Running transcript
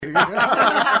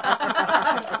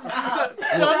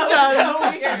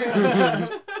Sometimes.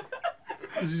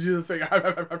 Did you do the thing? Why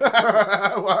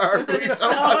are we so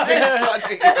fucking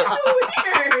funny?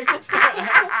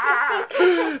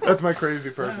 Weird. That's my crazy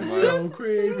person laugh. So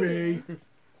creepy. I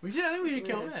think we should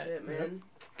kill that. Shit, man.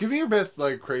 Give me your best,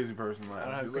 like, crazy person I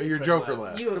don't have laugh. crazy Your person Joker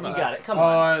laugh. laugh. You Come on. got it. Come Oh,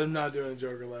 on. I'm not doing a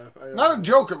Joker laugh. Not a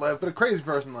Joker laugh, but a crazy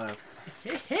person laugh.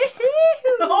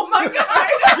 Oh my god!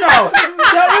 No,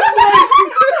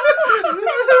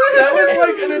 that was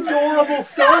like an adorable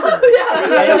starter.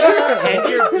 And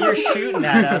you're shooting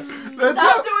at us. That's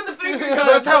Stop how, doing the finger guns.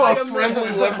 that's how like a friendly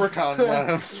minute. leprechaun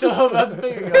laughs. So about the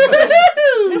finger gun.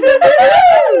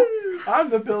 I'm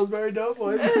the Pillsbury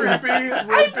Doughboy. It's creepy.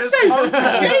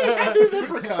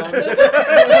 leprechaun.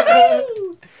 I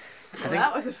think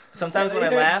That was sometimes when I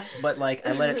laugh, but like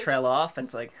I let it trail off, and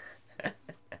it's like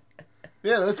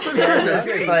Yeah, that's pretty it's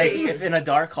good. like if in a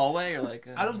dark hallway, you're like.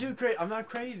 I don't do crazy. I'm not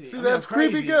crazy. See, I mean, that's I'm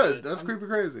crazy, creepy good. but That's I'm- creepy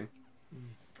crazy.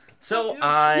 So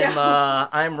Yeah.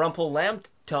 I'm Rumple Lamb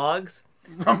Togs.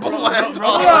 Rumple lamb Rumple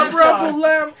dog.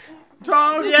 lamb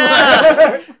dog.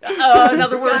 Yeah.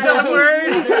 Another word. Another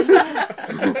word.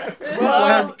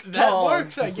 Well, that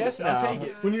Dogs. works, I guess. I'll take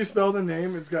it. When you spell the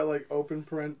name, it's got like open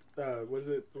parent. What is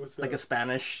it? What's that? Like a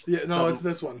Spanish. Yeah, no, some- it's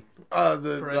this one.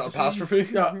 The Parentheses? apostrophe?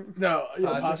 No,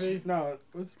 yeah, Apostrophe? no.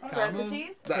 What's the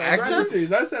parentheses. The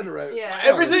parentheses? accent? I said it right. Yeah.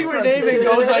 Everything we're naming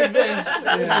goes like this.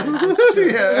 Yeah.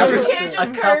 Yeah. You can't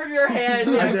just A curve cup. your hand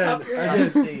I and did. cup your I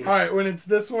hand. did. All right, when it's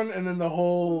this one and then the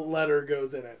whole letter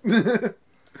goes in it.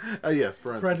 Yes,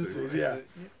 Parentheses, yeah.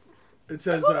 It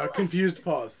says confused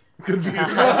pause. Confused.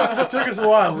 It took us a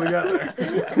while. We got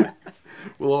there.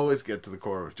 We'll always get to the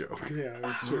core of a joke. Yeah,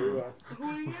 that's true.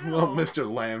 Well,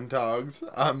 Mr. Lamb Togs,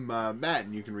 I'm Matt,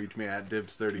 and you can reach me at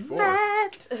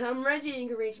Dibs34. I'm Reggie. You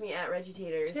can reach me at Reggie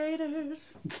Taters.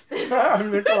 I'm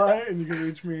Nikolai, and you can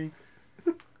reach me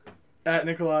at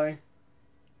Nikolai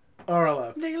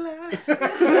RLF.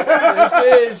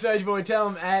 This is Such Boy. Tell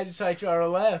him at Such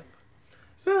RLF.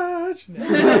 Such.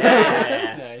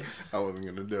 Yeah. Nice. I wasn't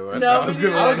going to do it. No, I was me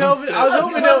going to neither. I was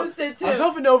hoping no. Sit I was too.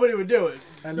 hoping nobody would do it.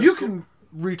 And You can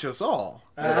reach us all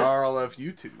at RLF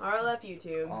YouTube. RLF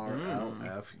YouTube.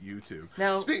 RLF YouTube.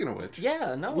 Now, Speaking of which,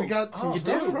 yeah, no. we got some you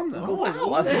stuff do. from them. Oh, wow.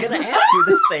 I was gonna ask you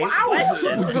the same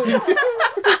question.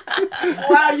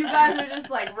 Wow, you guys are just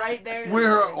like right there.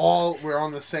 We're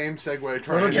on the same segue Why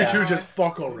trying don't to you two just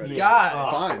fuck already?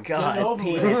 God. Fine. God, Get over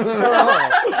penis.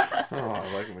 Oh,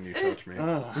 I like it when you touch me. This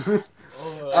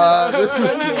So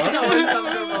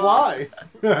uncomfortable. Why?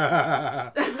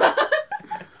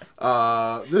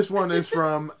 This one is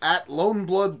from at Lone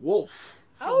Blood Wolf.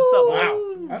 Oh,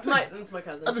 Wow. That's my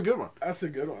cousin. That's a good one. That's a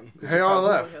good one. Hey my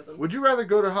RLF, cousin. would you rather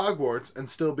go to Hogwarts and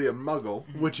still be a Muggle,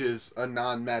 which is a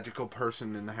non-magical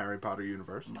person in the Harry Potter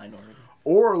universe, Minority.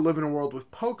 or live in a world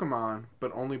with Pokemon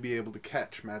but only be able to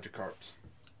catch Magikarps?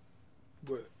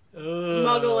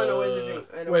 Muggle in a wizardry.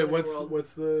 In a Wait, wizardry world.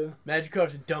 what's the?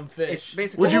 Magikarp's a dumb fish. It's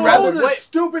basically. Would you Oh, rather- the wait.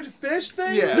 stupid fish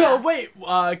thing? Yeah. No, wait.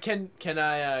 Can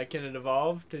it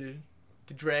evolve to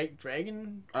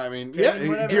dragon? I mean, Dragon, yeah,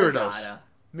 whatever. Gyarados.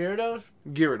 Gyarados?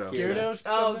 Gyarados. Gyarados?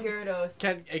 Oh, something? Gyarados.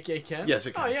 Can it can? Yes,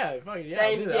 it can. Oh yeah, fucking yeah.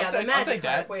 They, I'll do that. yeah, I'll the take, magic I'll take type.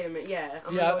 that. Wait a minute. Yeah.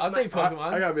 Yeah, I'll take I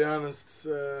Pokemon. gotta be honest.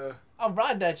 I'll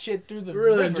ride that shit through the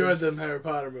Really rivers. enjoyed them Harry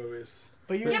Potter movies.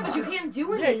 But you're Yeah, but you can't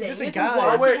do Yeah, anything. you're just a you guy. have to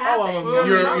watch Oh, wait, it happen. I'm a You're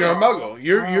Muggle.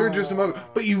 You're a Muggle. You're just a Muggle,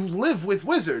 but you live with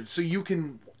wizards, so you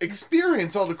can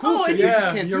experience all the cool Oh, shit. yeah, you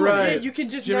just can't you're do right. anything. You can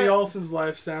just Jimmy not- Olsen's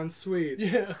life sounds sweet.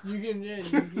 Yeah, you can. Yeah, you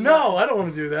can No, I don't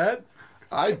want to do that.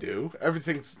 I do.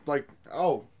 Everything's like,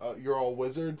 you're all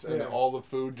wizards, and Yeah. all the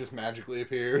food just magically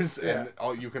appears, Yeah.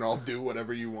 and you can all do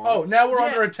whatever you want. Oh, now we're Yeah.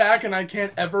 under attack and I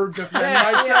can't ever defend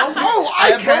Yeah, myself? Oh,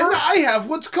 I Ever? can. I have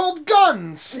what's called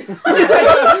guns. because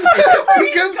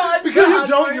God, Because you God,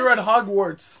 don't, Lord. you're at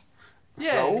Hogwarts.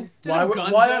 Yeah. So? There's no Why,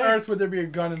 guns why there. on earth would there be a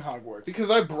gun in Hogwarts? Because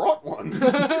I brought one.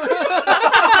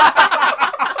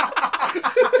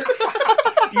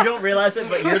 You don't realize it,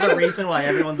 but you're the reason why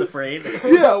everyone's afraid.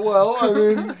 Yeah, well, I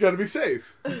mean, you gotta be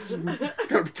safe.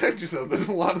 Gotta protect yourself. There's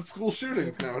a lot of school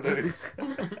shootings nowadays.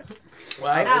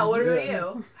 Al, what about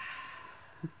you?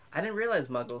 I didn't realize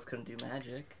Muggles couldn't do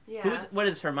magic. Yeah. What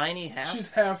is Hermione half? She's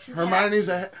half. Hermione is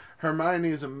a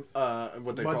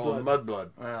what they call a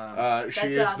mudblood. She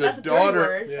is the that's a dirty daughter.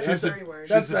 word. Yeah, That's that's a a- dirty word.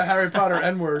 That's the Harry Potter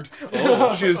N-word.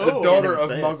 She is the Oh. daughter Can't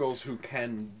of even say it. Muggles who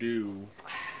can do,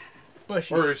 But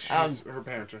she's, or her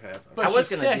parents are half. but I was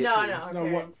she's gonna sick. do- No, her No,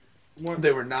 what- parents. One,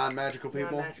 They were non-magical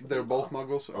people. Non-magical They were people. both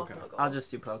Muggles. Both Okay. Muggles. I'll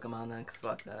just do Pokemon then, cause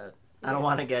fuck that. I don't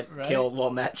want to get Right. killed while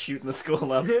Matt's shooting the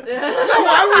school up. No,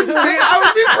 I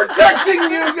would be protecting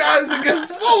you guys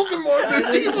against Voldemort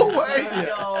this evil way.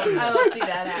 No, I don't see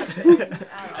that happening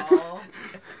at all.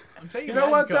 I'm taking You know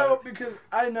what Magikarp. though? Because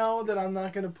I know that I'm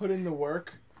not gonna put in the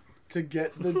work to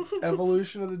get the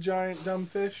evolution of the giant dumb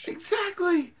fish.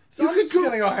 Exactly. So I'm just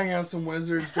gonna go hang out with some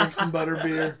wizards, drink some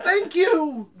butterbeer. Thank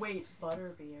you. Wait,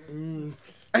 butterbeer.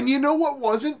 And you know what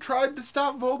wasn't tried to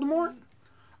stop Voldemort?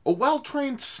 A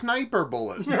well-trained sniper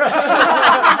bullet. Okay?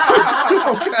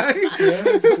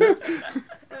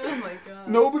 Oh my god.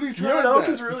 Nobody You tried know what else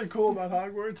that. is really cool about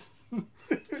Hogwarts?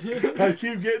 I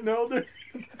keep getting older.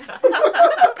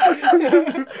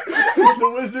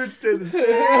 The wizards stay the same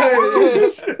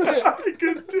age. I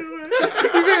could do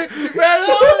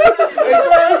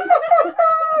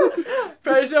it.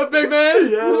 Face up, big man.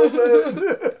 Yeah, man.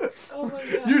 Oh my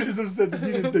god. You're just upset that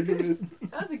you didn't think of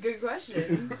it. That was a good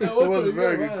question. That was a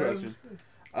very good question.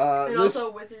 And This,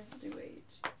 also, wizards do age.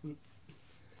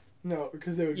 No,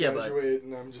 because they would Yeah, but- graduate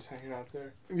and I'm just hanging out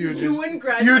there. you You wouldn't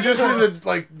graduate. You just be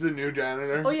the new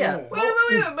janitor. Oh yeah.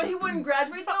 Wait, but he wouldn't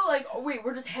graduate though? Like, oh, wait,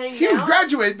 we're just hanging He would out?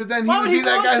 graduate, but then he Why would would be he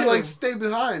that want guy who to? like stayed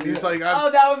behind. He's like, Oh,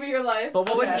 that would be your life? But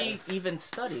what would Okay. he even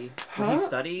study? Huh? Would he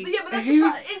study? But yeah, but that's He-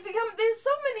 it's become, there's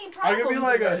so many I problems. could be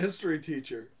like with a it. history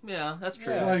teacher. Yeah, that's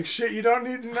true. Yeah. Like, shit you don't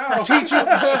need to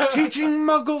know. teaching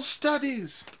Muggle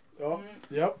studies. Oh,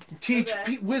 yep. Teach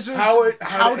Okay. wizards How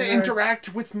how, to to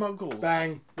interact with Muggles.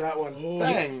 Bang. That one.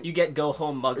 Bang. You get go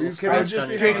home You Muggles can scratched just on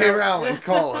be your J.K. arm. Rowling,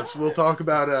 call us. We'll talk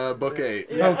about book 8.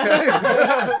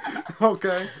 Yeah. Okay.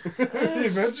 Okay. The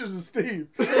Adventures of Steve.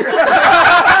 Harry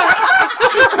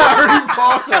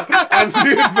Potter and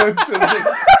the Adventures of Steve.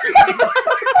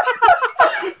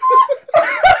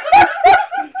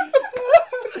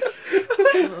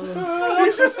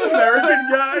 He's just an American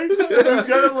guy who's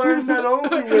got to learn not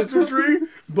only wizardry,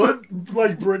 but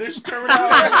like British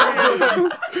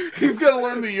terminology. He's got to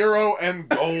learn the euro and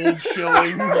gold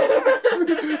shillings.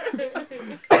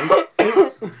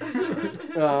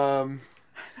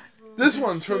 This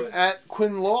one's from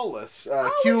 @Quinn Lawless.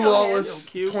 Q we know Lawless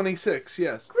him. Q. 26.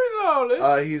 Yes.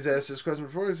 Quinn He's asked this question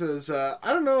before. He says, I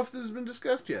don't know if this has been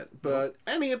discussed yet, but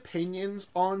any opinions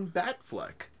on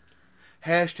Batfleck?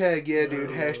 Hashtag yeah,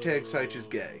 dude. Hashtag Syche is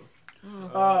gay.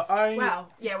 Wow.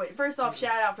 Yeah, wait. First off,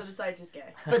 shout out for the site just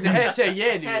gay. But the hashtag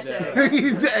yeah, dude. Hashtag.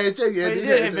 Hashtag yeah, But he dude.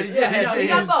 did, but he did No, hashtag we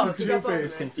yeah. got both. the We got both.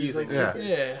 Two-Face. Confusing. Yeah.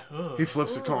 Yeah. Oh. He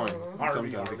flips a coin. Harvey,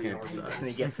 Sometimes he Harvey, can't Harvey. decide. And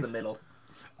he gets the middle.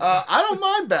 I don't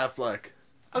mind Batfleck.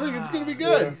 I think it's gonna be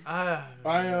good. Ah.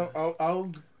 I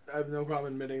have no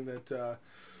problem admitting that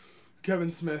Kevin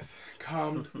Smith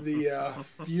calmed the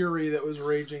fury that was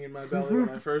raging in my belly when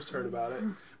I first heard about it.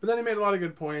 But then he made a lot of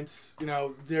good points. You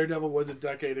know, Daredevil was a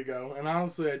decade ago, and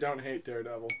honestly, I don't hate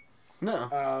Daredevil.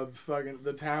 No. Fucking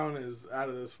the town is out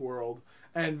of this world,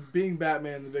 and being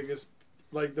Batman,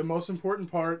 the most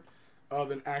important part of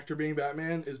an actor being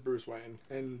Batman is Bruce Wayne,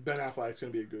 and Ben Affleck's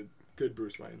gonna be a good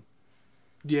Bruce Wayne.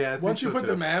 Yeah. I think Once you so put too.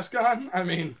 the mask on, I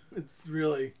mean, it's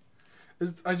really.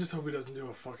 I just hope he doesn't do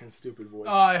a fucking stupid voice.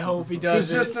 Oh, I hope he does.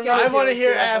 It's just I want to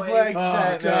hear another- Affleck's Oh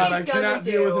Batman. god, I He's gonna cannot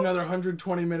deal with do- another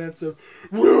 120 minutes of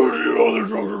where the other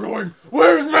drugs are going.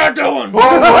 Where's Matt Dillon?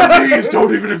 Oh, my knees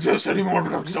don't even exist anymore,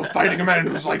 but I'm still fighting a man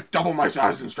who's like double my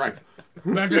size and strength.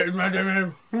 Matt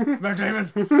Damon. Matt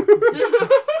Damon.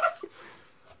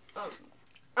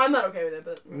 I'm not okay with it,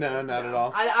 but No, not at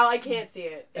all. I can't see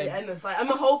it And- in the slide. I'm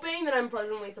hoping that I'm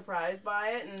pleasantly surprised by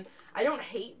it, and I don't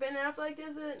hate Ben Affleck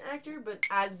as an actor, but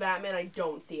as Batman, I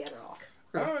don't see it at all.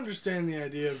 I don't understand the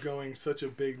idea of going such a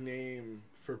big name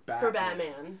for Batman. For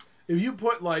Batman, If you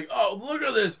put like, oh look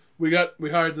at this, we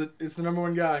hired it's the number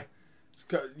one guy.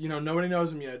 Nobody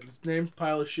knows him yet. His name's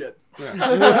pile of shit.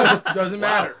 Doesn't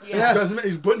matter. Yeah. Doesn't.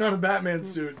 He's putting on a Batman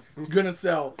suit. He's gonna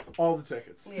sell all the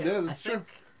tickets. yeah, I That's true. think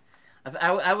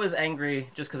I was angry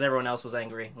just because everyone else was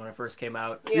angry when it first came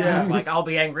out. Yeah. I was like, I'll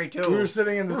be angry too. We were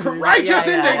sitting in the theater. Righteous Yeah,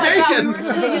 yeah. Oh my God, indignation. we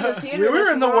were sitting in the theater. We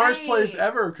were in the that's worst right. place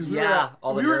ever because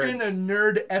all the we were in a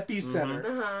nerds. nerd epicenter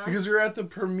Uh-huh. because we were at the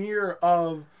premiere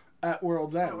of At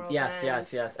World's End. World's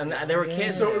Yes. And there were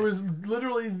kids. So it was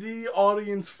literally the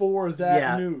audience for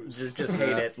that news. Just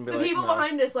hate it and be The like, people no.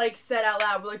 behind us said out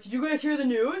loud, "We're like, did you guys hear the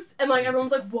news?" And like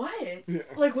everyone's like, "What? Yeah.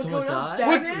 Like what's Someone going on? died?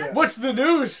 What's, Batman? what's the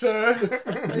news, sir?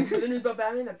 Like, you heard the news about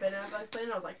Batman that Ben Affleck's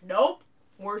playing?" I was like, "Nope,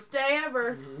 worst day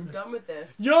ever. Mm-hmm. I'm done with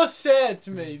this." You're sad to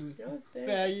me, Don't say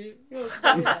faggot. don't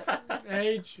say that. I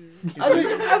hate you.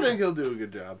 I think he'll do a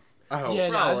good job. I hope. Yeah,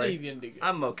 no, I Probably. think he's gonna do good.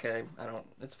 I'm okay.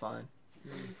 It's fine.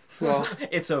 Well,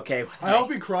 It's okay with I me.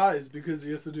 hope he cries because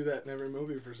he has to do that in every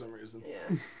movie for some reason.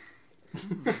 Yeah.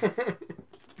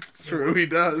 it's true. He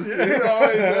does. He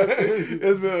always has to.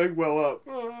 It's been like well up.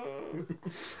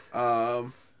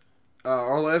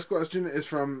 Our last question is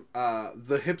from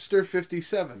the Hipster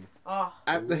 57 Oh,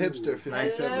 at the Hipster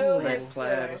 57. hello, Nice hipster.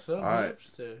 plaid. So Alright.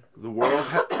 hipster. The world.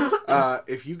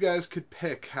 If you guys could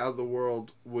pick how the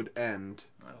world would end,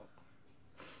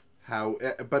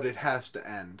 but it has to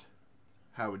end.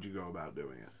 How would you go about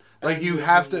doing it? Like And you this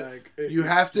have is to. like, it You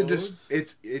have to explodes?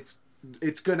 just.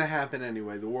 It's gonna happen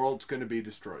anyway. The world's gonna be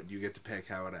destroyed. You get to pick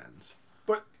how it ends.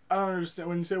 But I don't understand.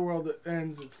 When you say world that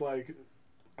ends, it's like.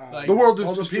 Like, The world is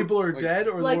all the destro- people are like- dead,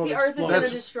 or Like the world the Earth is explodes? gonna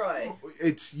That's- destroy.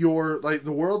 It's your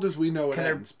the world as we know it Can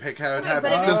there- ends. Pick how it Okay, happens.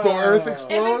 but if Does the it's- Earth If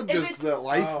explode? if Does it's- the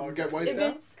life Oh, okay. get wiped If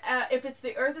out? it's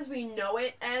the Earth as we know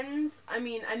it ends, I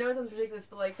mean, I know it sounds ridiculous,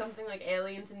 but like something like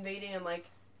aliens invading and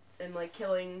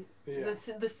killing Yeah.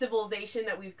 the civilization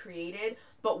that we've created,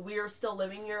 but we're still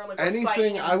living here. Like we're Anything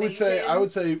fighting an I would invasion.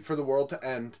 say for the world to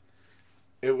end,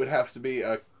 it would have to be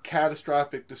a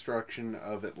catastrophic destruction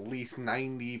of at least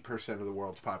 90% of the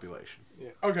world's population. Yeah.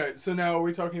 Okay, so now are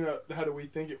we talking about how do we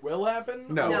think it will happen?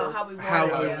 No, No, how we want how it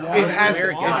to. it has to.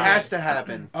 Very It good. has to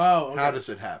happen. Oh, okay. How does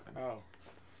it happen? Oh.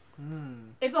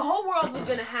 If the whole world was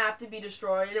gonna have to be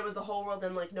destroyed, and it was the whole world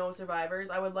and like no survivors,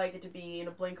 I would like it to be in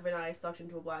a blink of an eye, sucked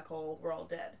into a black hole. We're all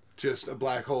dead. Just a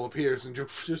black hole appears and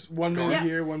just. Just 1 minute Yeah.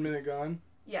 here, 1 minute gone.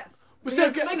 Yes. What's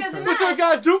Because that, in what's that that,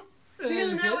 guy do? because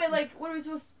in that way, like, what are we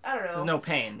supposed? I don't know. There's no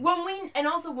pain. When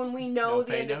we know No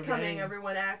the pain, end no is coming, gain.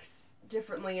 everyone acts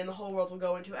differently, and the whole world will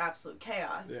go into absolute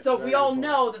chaos. Yeah, so if we very all important.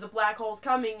 know that the black hole's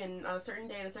coming and on a certain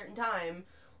day at a certain time,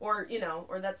 or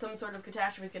or that some sort of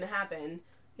catastrophe is going to happen,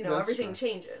 That's everything true.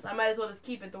 changes. I might as well just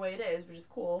keep it the way it is, which is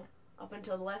cool, up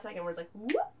until the last second where it's like,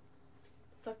 whoop,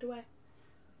 sucked away.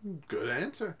 Good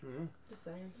answer. Just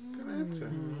saying. Good answer.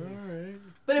 Alright.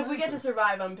 But if we get to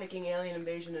survive, I'm picking alien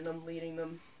invasion, and I'm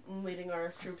leading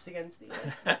our troops against the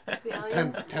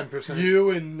aliens. 10%.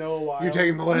 You and Noah Wild. You're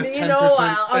taking the last Me 10%. and Noah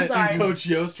Wild. I'm and sorry. Coach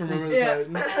Yost from Remember the Yeah,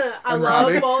 Titans. I And love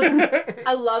Robbie. Falling.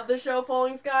 I love the show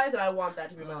Falling Skies, and I want that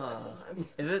to be my life Oh. sometimes.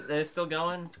 Is it still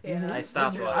going? Yeah. I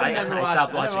stopped. It's really- I, I've never I watched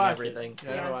stopped it. I never watching watched everything. it. Yeah,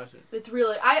 I Yeah. never watched it. It's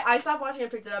really. I stopped watching and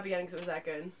picked it up again because it was that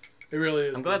good. It really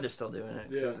is. I'm glad they're still doing it.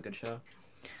 'Cause Yeah. It was a good show.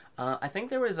 I think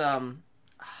there was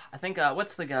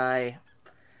what's the guy?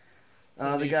 The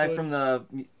Clint guy Eastwood? from the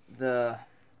it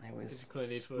It's was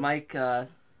Clint Eastwood. Mike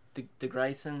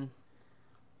DeGryson.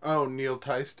 Oh, Neil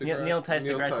Tice. Neil Tice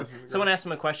DeGryson. Tyson. Someone asked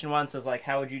him a question once. Was like,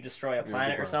 how would you destroy a Neil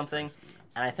planet or deGrasse something? Tyson.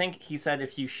 And I think he said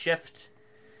if you shift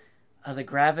the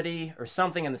gravity or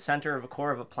something in the center of a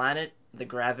core of a planet, the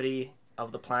gravity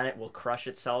of the planet will crush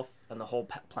itself and the whole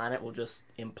planet will just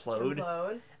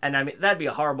implode. And I mean, that'd be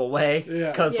a horrible way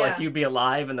Yeah. because Yeah. like you'd be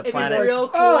alive and the It'd be planet. real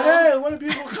cool. Oh, hey, what a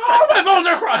beautiful Oh, my bones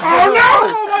are crossed! Oh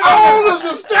no! Oh,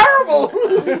 this is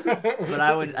terrible! But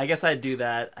I guess I'd do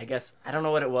that. I guess I don't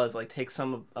know what it was. Like take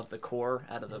some of the core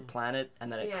out of the planet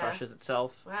and then it Yeah. crushes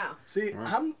itself. Wow. See,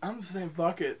 I'm saying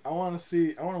fuck it. I want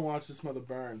to watch this mother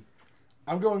burn.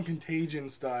 I'm going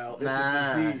Contagion style. It's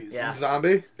Nah, a disease. yeah.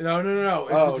 Zombie? No.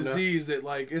 It's Oh, a no. disease that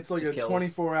it's like Just a kills.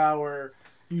 24-hour.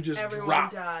 You just Everyone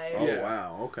drop. dies. Oh, Yeah.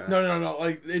 wow. Okay. No.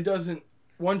 Like it doesn't.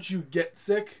 Once you get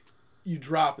sick, you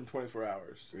drop in 24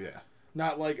 hours. Yeah.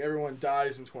 Not like everyone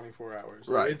dies in 24 hours.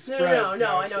 Like, Right. it No, spreads I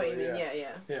know what you naturally, mean.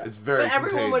 Yeah. Yeah. It's very But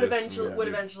everyone would contagious.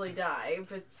 eventually die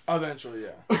if it's Eventually,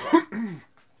 yeah.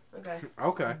 okay.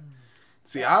 Okay.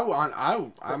 See, I'm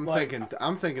like-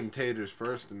 thinking Tater's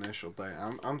first initial thing.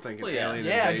 I'm thinking Well, yeah. alien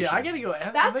Yeah, invasion. dude, I gotta go.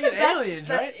 I'm That's thinking the best- aliens,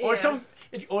 that- right? yeah.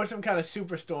 Or some kind of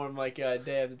superstorm like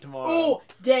Day After Tomorrow. Oh,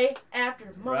 day after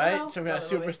tomorrow. Right? Some kind of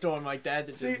Another movie. superstorm like that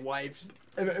that See, just wipes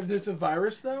If there's a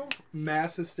virus though,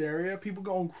 mass hysteria, people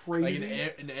going like crazy,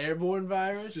 an airborne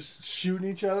virus. just shooting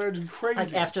each other, just crazy.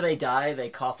 Like after they die, they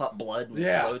cough up blood and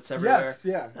yeah, it floats everywhere. yes,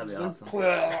 yeah, That'd be Just awesome.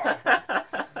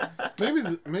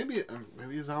 Maybe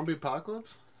a zombie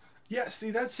apocalypse. Yeah,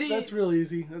 see, that's See- real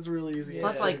easy. That's real easy. Yeah.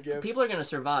 Plus, to like give. people are gonna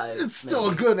survive. It's still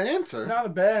a maybe. good answer. Not a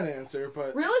bad answer,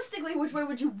 but Realistically, which way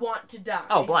would you want to die?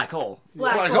 Oh, black hole.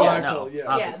 Black Black hole. hole. Black no, hole, yeah.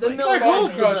 obviously. Yeah, the Black military.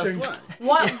 hole's the best Crushing. way.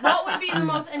 What would be the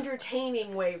most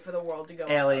entertaining way for the world to go?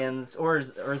 Aliens or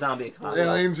zombie apocalypse.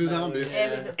 Aliens or zombies.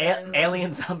 Aliens are fine.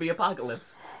 Alien zombie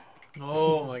apocalypse.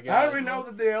 Oh my god. how do we know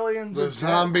that the aliens? The are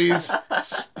zombies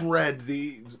spread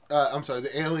the. I'm sorry.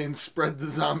 The aliens spread the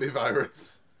zombie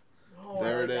virus. Oh,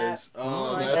 There I it like that. is.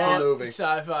 Oh, like that's that. a movie.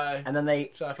 Sci-fi. And then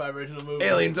they Sci-fi original movie.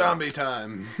 Alien zombie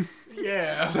time.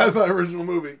 Yeah. Sci-fi original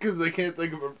movie because they can't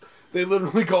think of a. They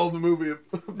literally called the movie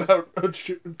about a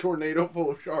tornado full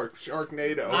of sharks.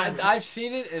 Sharknado. I've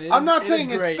seen it. And I'm not it saying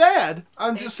is it's great. bad.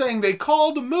 I'm just saying they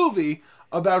called a movie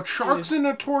about sharks in a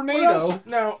What tornado. else?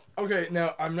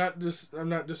 Now, I'm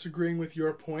not disagreeing with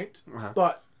your point, Uh-huh.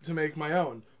 but to make my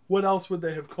own, what else would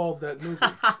they have called that movie?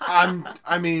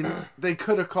 I mean, they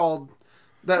could have called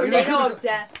that. they Tornado could've- of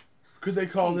Death. Could they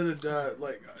call it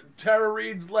Tara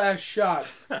Reid's Last Shot?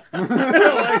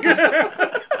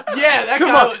 Yeah, that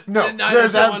Come guy on, was- no, the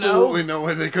there's 90210. absolutely no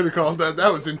way they could have called that.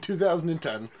 That was in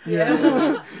 2010.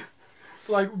 Yeah.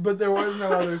 But there was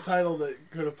no other title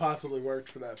that could have possibly worked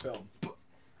for that film.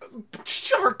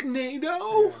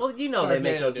 Sharknado. Well, you know they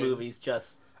make Sharknado, those dude. movies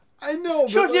just. I know.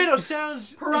 But Sharknado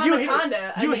sounds.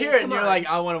 Piranhaconda. You hear it and come you're on. like,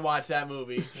 I want to watch that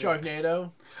movie.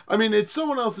 Sharknado. I mean, it's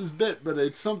someone else's bit, but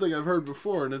it's something I've heard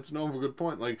before, and it's an awful good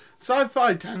point. Like,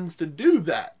 sci-fi tends to do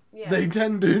that. Yeah. They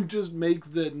tend to just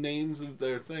make the names of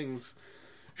their things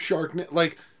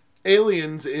like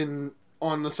Aliens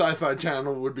on the Sci-Fi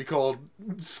Channel would be called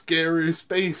Scary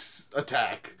Space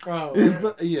Attack. Oh,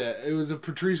 Yeah, it was a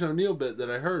Patrice O'Neill bit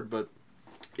that I heard, but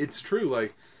it's true.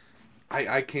 Like,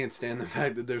 I can't stand the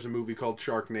fact that there's a movie called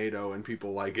Sharknado and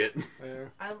people like it. yeah.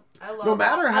 I love No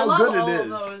matter how I love good it all is. Of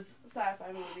those sci-fi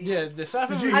movies. Yeah, the sci-fi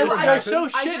Did you movies hear are what so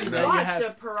happened? I shitty just that you watched have.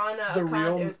 a Piranha. The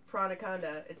real- It was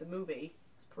Piranhaconda. It's a movie.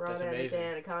 It's Piranha That's and it's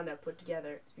amazing. Anaconda put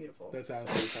together. It's beautiful. That's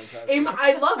absolutely fantastic.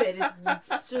 I love it.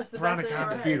 It's just the best thing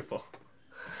I've ever Piranaconda's heard. Beautiful.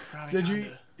 Did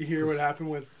you hear what happened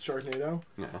with Sharknado?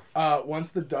 No.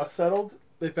 Once the dust settled,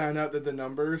 they found out that the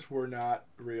numbers were not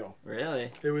real.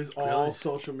 Really? It was all Really?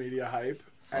 social media hype,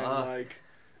 and Fuck.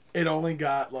 it only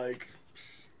got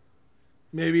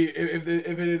maybe if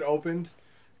it had opened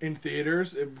in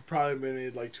theaters, it would probably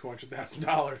made like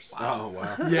 $200,000. Oh,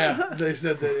 wow. Yeah, they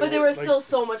said that. But there was still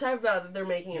so much hype about it that they're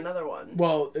making another one.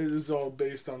 Well, it was all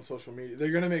based on social media. They're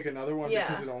gonna make another one Yeah.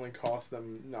 because it only cost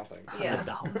them nothing. Yeah.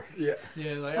 $100. Yeah,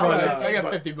 Yeah, like, Oh, I got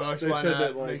but $50. they Why said not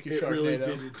that make a it really Sharknado?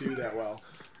 didn't do that well.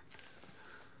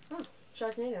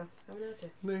 Sharknado. Coming out to.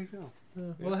 There you go.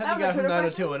 Well, That how was you got our from Twitter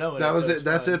 90210? That was so it.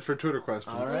 That's fun. it for Twitter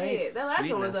questions. All right. Sweet. That last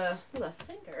one was a Sweetness.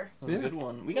 thinker. That was a Yeah. good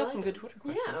one. We got some good Twitter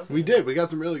questions. Yeah. We did. We got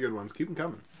some really good ones. Keep them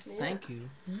coming. Yeah. Thank you.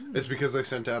 It's because I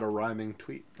sent out a rhyming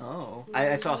tweet. Oh,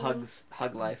 I saw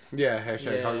Hug Life. Yeah,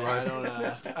 hashtag Yeah, hug I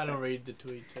life. don't read the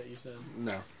tweets that you send.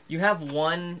 No. You have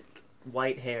one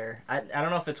white hair. I don't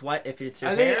know if it's white. If it's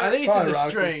your I think hair. it's just Probably a Roxy.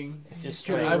 string. It's just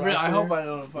Really? straight. I Roxy? hope I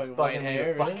don't It's fucking bugging white me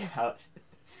hair. the fuck Really? out.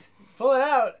 Pull it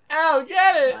out. Ow,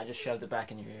 get it. I just shoved it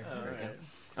back in your ear. There we Alright.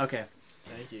 go. Okay.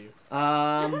 Thank you.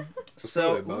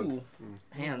 So, probably a bug.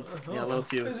 hands. Yeah, a little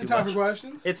too. Is too it time much. for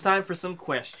questions? It's time for some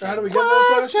questions. So how do we get those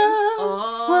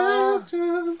questions?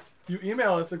 Questions. You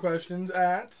email us the questions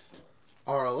at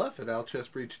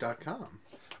RLF@outchestbreach.com.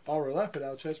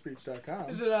 rlf@outchestbreach.com.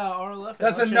 Is it RLF?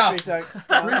 That's enough.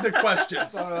 Read the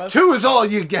questions. Two is all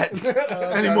you get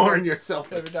anymore in yourself.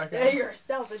 Yeah, you're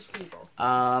selfish people.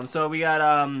 So we got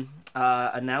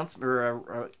announcement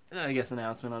or I guess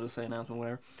announcement. I'll just say announcement.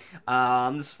 Whatever.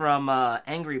 This is from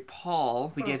Angry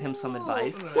Paul. We gave him some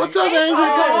advice. What's up, Angry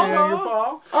Hey, Paul? Angry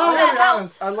Paul. Oh, I gotta be help.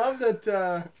 honest. I love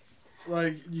that.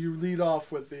 You lead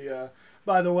off with the.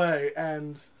 By the way,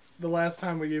 and the last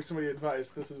time we gave somebody advice,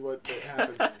 this is what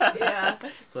happens. Yeah.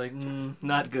 It's like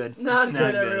not good. Not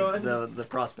good, everyone. The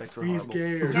prospects were He's horrible.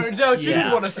 gay. Or... Turns out you Yeah.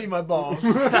 didn't want to see my balls.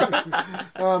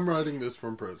 I'm writing this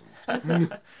from prison.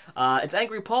 It's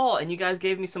Angry Paul, and you guys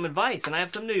gave me some advice, and I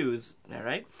have some news. All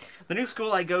right, the new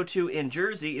school I go to in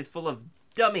Jersey is full of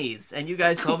dummies, and you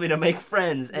guys told me to make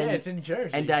friends, Yeah, and it's in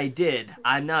Jersey. and I did.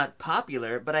 I'm not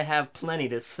popular, but I have plenty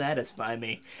to satisfy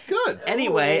me. Good.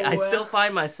 Anyway, I Ooh. still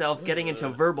find myself getting into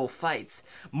verbal fights.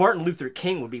 Martin Luther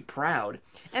King would be proud.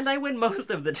 And I win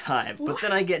most of the time, but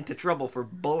then I get into trouble for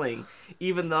bullying.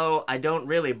 Even though I don't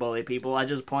really bully people, I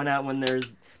just point out when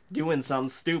there's doing something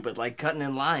stupid, like cutting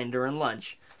in line during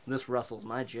lunch. This rustles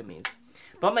my jimmies.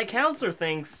 But my counselor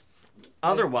thinks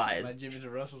otherwise. My Jimmy's a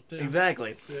Russell too.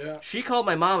 Exactly. Yeah. She called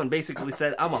my mom and basically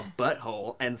said I'm a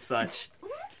butthole and such. I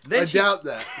Then she doubt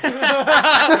that.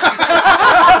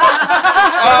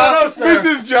 sir.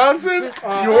 Mrs. Johnson,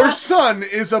 your son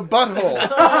is a butthole.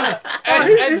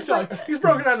 He's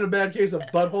broken out in a bad case of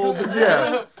butthole disease.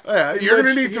 Yeah. Yeah, you're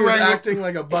gonna need to He was wrangle. acting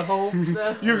like a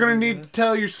butthole. You're gonna need to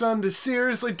tell your son to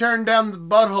seriously turn down the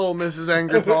butthole, Mrs.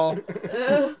 Angry Paul.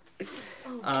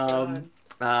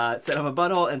 Said I'm a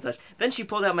butthole and such. Then she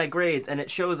pulled out my grades, and it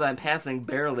shows I'm passing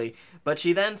barely. But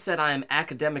she then said I am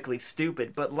academically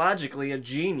stupid, but logically a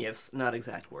genius. Not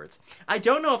exact words. I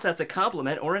don't know if that's a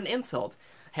compliment or an insult.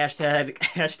 Hashtag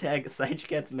Seich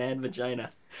gets mad vagina.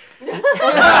 No, he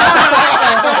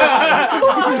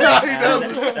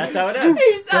doesn't. That's how it is.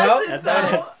 He does Well, it that's how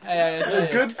it though. is. Hey,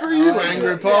 Good for you,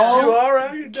 Angry You Paul. are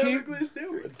academically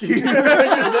stupid.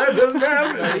 That doesn't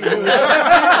happen.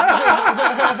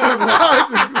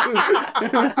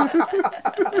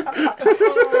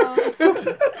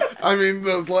 I mean,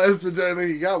 the last vagina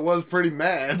he got was pretty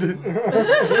mad.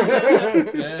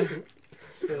 Yeah.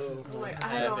 I'm like, I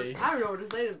Heavy. don't know what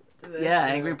to say to this. Yeah,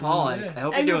 Angry Paul. I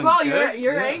hope Angry you're doing Paul, good.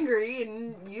 you're Yeah. angry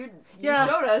and you Yeah.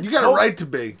 showed us. You got a right to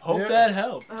be. Hope Yeah. that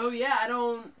helped. Oh yeah, I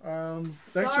don't.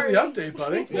 Thanks Sorry. for the update,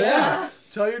 buddy. Yeah.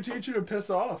 Tell your teacher to piss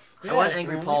off. I want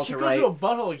Angry Paul She to goes write. to a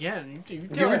butthole again. You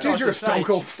Give your teacher a stone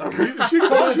cold stunner. She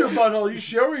calls you a butthole. You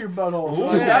show her your butthole. Ooh.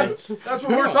 Like, that's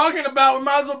what we're talking about. We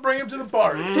might as well bring him to the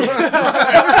party.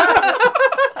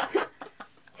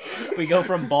 We go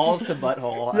from balls to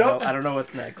butthole. Yep. I don't know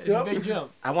what's next. It's Yep. a big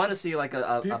jump. I want to see like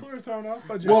a People are thrown off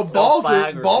by just. Well,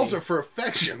 Self-biography. balls are for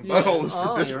affection. Yeah. Butthole is for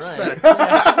Oh, you're disrespect.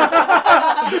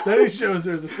 Then he shows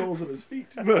her the soles of his feet.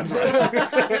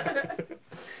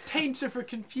 Taints are for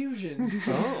confusion.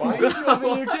 Oh. Why are you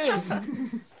rubbing your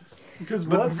taint? Because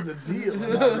what's the deal?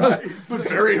 Am I right? But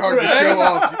very hard to show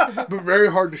off. But very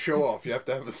hard to show off. You have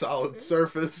to have a solid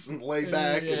surface and lay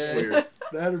back. It's Yeah. weird.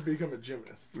 That would become a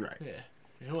gymnast. Right. Yeah.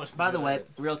 Who wants to By do the way, that?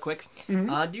 real quick,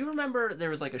 Mm-hmm. do you remember there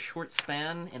was like a short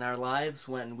span in our lives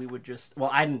when we would just,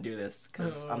 well, I didn't do this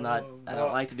because I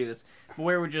don't like to do this, but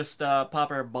where we would just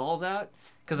pop our balls out?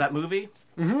 Because that movie?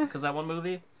 Because that one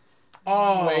movie?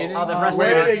 Oh, Waiting. Oh, the Oh, restaurant.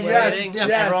 waiting, yes, Waiting. yes.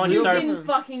 Everyone You started- didn't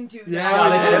fucking do that. Yeah, No,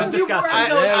 they did. It was You disgusting. were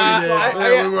those Yeah, we did. balls.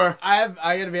 Yeah, we were.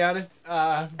 I gotta be honest.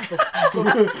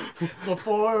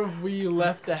 Before we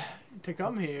left to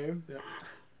come here, Yeah.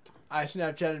 I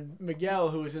Snapchatted Miguel,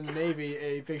 who was in the Navy,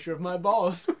 a picture of my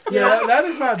balls, Yeah, that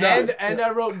is not done. and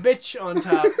I wrote "bitch" on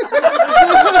top.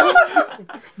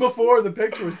 Before the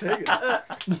picture was taken.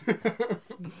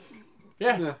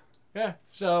 Yeah, yeah.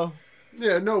 So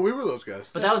Yeah, no, we were those guys.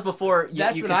 But that was before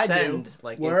That's you what could I do. send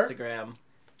like Where? Instagram.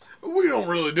 We don't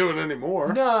really do it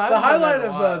anymore. no, I The haven't done highlight that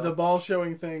in a of while. the ball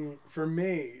showing thing for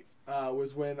me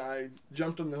was when I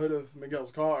jumped on the hood of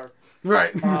Miguel's car.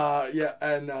 Right. Yeah,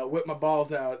 and whipped my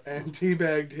balls out and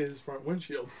teabagged his front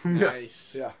windshield.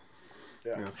 Nice. Yeah.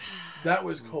 Yeah. Yes. That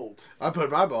was cold. I put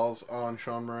my balls on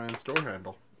Sean Moran's door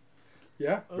handle.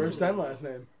 Yeah, first and last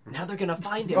name. Now they're gonna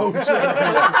find him. Oh, shit.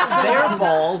 Their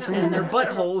balls and their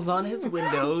buttholes on his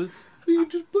windows. You can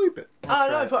just bleep it. Oh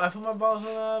no, right. I put my balls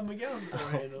on Miguel.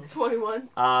 21.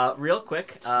 Real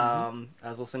quick, I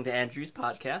was listening to Andrew's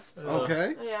podcast.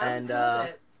 Okay. Oh, yeah. And,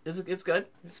 What is it? It's good.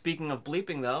 Speaking of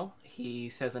bleeping, though, he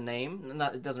says a name.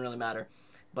 It doesn't really matter.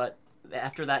 But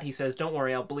after that, he says, "Don't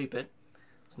worry, I'll bleep it."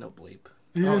 It's no bleep.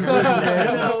 What's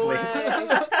No way.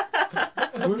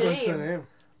 the name?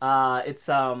 It's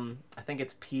I think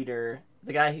it's Peter,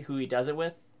 the guy who he does it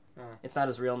with. Oh. It's not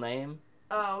his real name.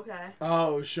 Oh, okay.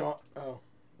 Oh, Sean. Oh.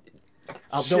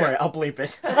 Don't worry, I'll bleep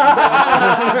it. I'm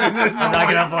I'm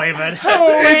not gonna bleep it.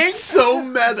 It's so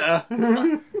meta.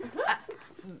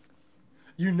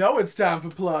 You know it's time for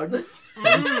plugs.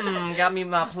 Got me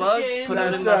my plugs. Okay, Put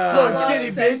them in that's, my plug phone. kitty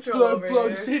City bitch, Central plug over plug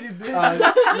here. city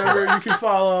bitch. Remember, you can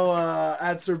follow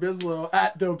at Sir Bislow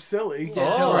at Dope Silly.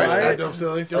 Yeah, Oh, Right, right. that Dope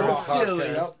Silly. Dope Podcast. Silly.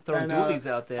 Yep. Throw And, doolies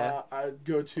out there. I'd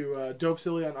go to Dope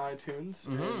Silly on iTunes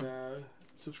and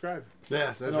subscribe.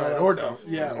 Yeah, that's And all right. that Or stuff. don't.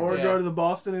 Yeah, or Yeah. go to the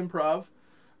Boston Improv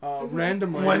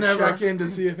randomly. Whenever. Check in to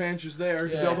see if Andrew's there.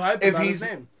 Yeah. Build hype If about his he's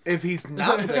name. if he's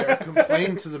not there,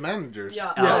 complain to the managers.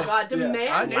 Yeah. Yes. Oh, God. Yeah. Demand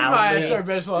I him. knew Wow, my man. Sir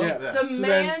Bislow. Yeah. Yeah.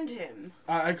 Demand him.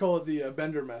 I call it the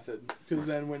Bender method, because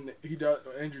then when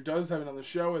Andrew does have it on the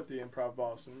show at the Improv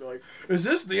Boston, be like, "Is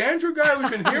this the Andrew guy we've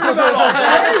been hearing about all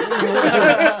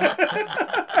day?"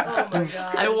 Oh, my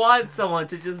God. I want someone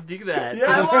to just do that. Yeah.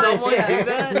 Can I want- someone yeah. do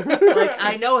that? Like,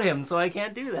 I know him, so I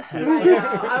can't do that.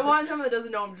 I want someone that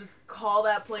doesn't know him. Just call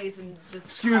that place and just.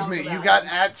 Excuse talk me, about you it. got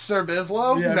at Sir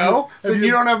Bislow? Yeah, No? have Then you-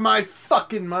 you don't have my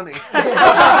fucking money.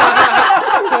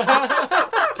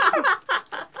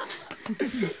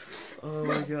 Oh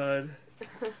my god.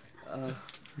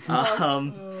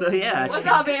 So yeah, What's check,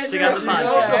 up, Andrew? check out the You can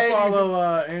also podcast.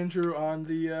 follow Andrew on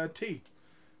the T.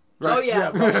 Oh, yeah.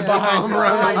 behind Follow him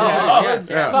around. Oh, Yeah. yes,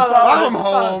 Yeah. yes. Follow him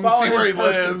home, follow see where he his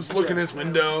person. lives, look in his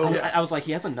window. I was like,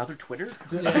 he has another Twitter?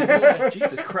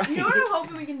 Jesus Christ. You know what I'm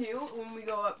hoping we can do when we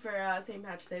go up for St.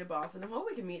 Patrick's Day to Boston? I'm hoping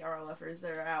we can meet RLFers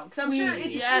that are out. Because I'm sure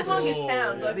it's Yes. a humongous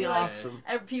town, so I That'd be feel like awesome.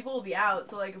 people will be out.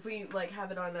 So like if we like have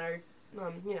it on our,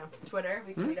 Twitter,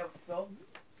 we can meet up with people.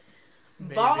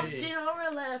 Maybe. Boston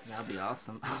RLF. That'd be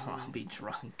awesome. I'll be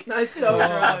drunk. I'm so Oh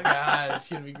drunk. god, it's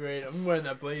gonna be great. I'm wearing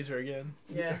that blazer again.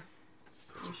 Yeah,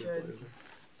 you should.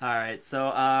 All right,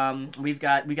 so we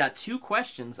got 2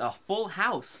 questions, a full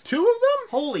house. 2 of them?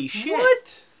 Holy shit!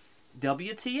 What?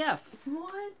 WTF?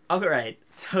 What? Alright,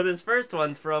 so this first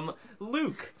one's from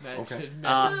Luke. That's Okay.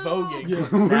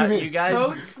 voguing. Now, mean? you guys...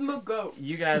 Totes goat.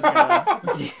 You guys are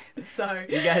gonna... Sorry.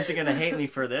 You guys are gonna hate me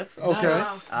for this. Okay.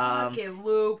 Oh, okay,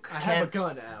 Luke. I have a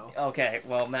gun now. Okay,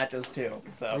 well, Matt does too.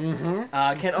 So,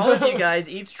 Mm-hmm. can all of you guys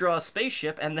each draw a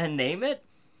spaceship and then name it?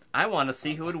 I want to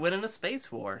see who would win in a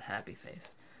space war. Happy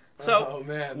face. So, Oh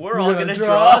man. we're all gonna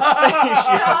draw a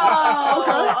spaceship.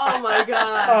 Oh my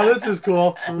god. Oh, this is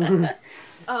cool.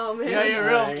 Oh man. Yeah, you're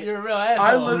a real asshole.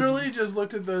 I literally just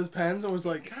looked at those pens and was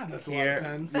like, God, that's a lot Here. of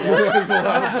pens. There's a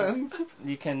lot of pens.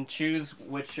 You can choose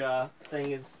which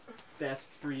thing is best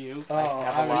for you. Oh, I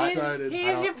have a I'm lot. excited.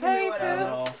 Here's your I don't paper.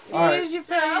 know. All right. Here's your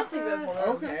I'll take that paper. one.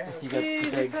 Okay. You got Here's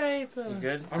the your big. paper. You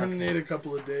good? I'm gonna Okay. need a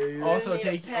couple of days. Also Give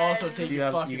me take a pen. take Do you your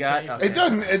have- fucking you got- paper. okay.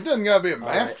 It doesn't gotta be a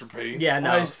right. masterpiece. Yeah, no.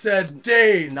 I said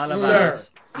days, None of sir. us.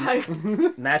 I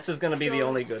Matt's is gonna be the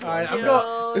only good All right, one. I'm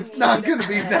so- It's not gonna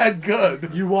be that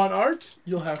good. You want art?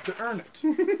 You'll have to earn it.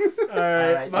 All right.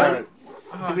 Alright, my- All right.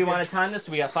 Do we want to time this?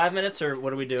 Do we got 5 minutes, or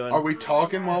what are we doing? Are we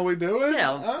talking while we do it? Yeah,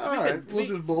 let's- all we right. could- We'll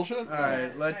just bullshit. All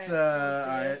right. Let's. All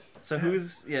right. So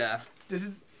who's? Yeah. This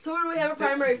is So do we have a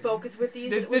primary focus with these?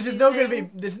 this. with This is these not gonna be.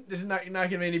 things? This is not gonna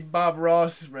be any Bob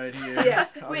Ross right here. Yeah.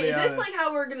 I'll Wait, be is this honest. like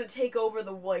how we're gonna take over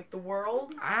the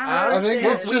world? I think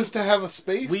understand. it's just to have a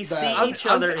space. We see battle. each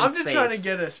other in I'm just trying to space.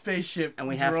 get a spaceship And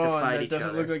we have to drawn fight that each doesn't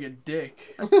other. look like a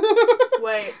dick.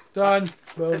 Wait, Done.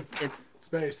 Boom. It's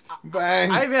Spaced. Bang.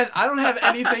 I don't have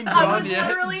anything I drawn was yet.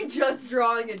 literally just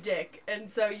drawing a dick, and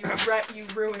so you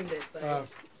ruined it. So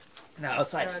no.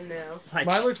 it's done now.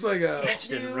 Mine looks like a. Sitch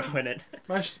didn't ruin it.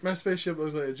 My spaceship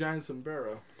looks like a giant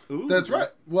sombrero. Ooh. That's right.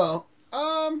 Well,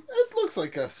 it looks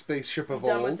like a spaceship of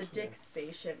Done old. with the dick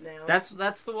spaceship now. That's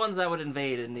the ones that would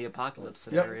invade in the apocalypse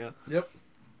scenario. Yep.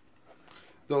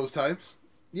 Those types.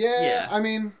 Yeah, Yeah. I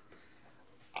mean,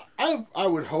 I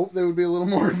would hope they would be a little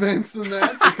more advanced than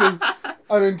that because,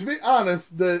 I mean, to be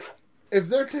honest, that if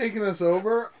they're taking us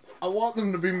over, I want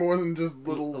them to be more than just A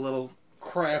little little.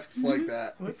 crafts like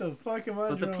that. What the fuck am I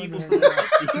But the drawing people right from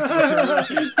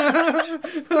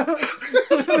now?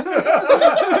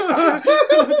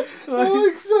 I'm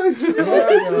excited. What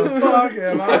the fuck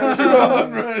am I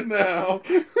Drawing right now.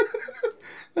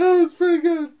 That was pretty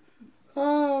good.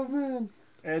 Oh man.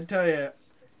 I tell you,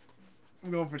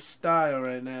 I'm going for style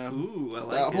right now. Ooh, I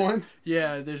Style like it. points.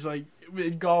 Yeah, there's like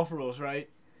with golf rules, right?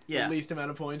 Yeah. The least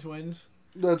amount of points wins.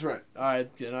 That's right. All right,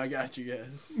 then I got you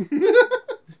guys.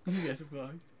 You guys are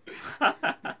fucked.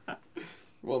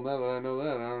 Well, now that I know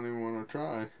that, I don't even want to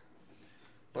try.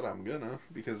 But I'm gonna,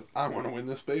 because I want to win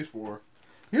the space war.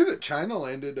 You hear that China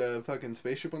landed a fucking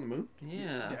spaceship on the moon?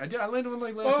 Yeah. Yeah, I did. I landed one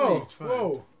like last Whoa, week. It's fine.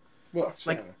 whoa. Well,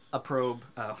 Like- China. A probe.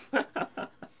 Oh.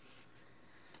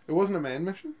 It wasn't a manned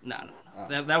mission? No. Oh.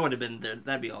 That would have been there.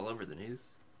 That'd be all over the news.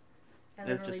 I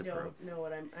It's literally just a probe. don't know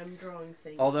what I'm drawing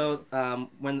things. Although,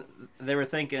 when they were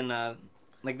thinking,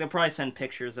 like they'll probably send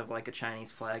pictures of like a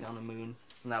Chinese flag on the moon,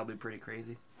 and that would be pretty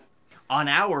crazy. On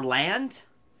our land,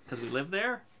 because we live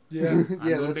there. Yeah. On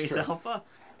Yeah, Moon that's Base true. Alpha.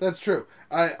 That's true.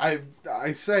 I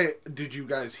say, did you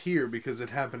guys hear? Because it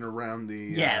happened around the.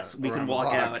 Yes, we around can the walk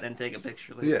block. out and take a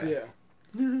picture. Later. Yeah. Yeah.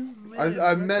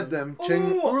 I met them.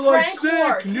 Ching. Ooh, We're like Frank sick.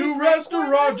 Ward. New Frank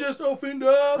restaurant Ward. just opened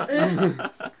up.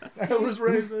 That was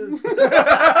racist.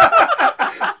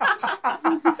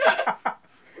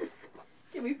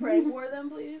 Can we prank war them,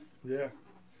 please? Yeah.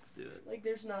 Let's do it. Like,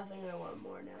 there's nothing I want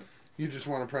more now. You just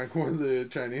want to prank one of the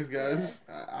Chinese guys?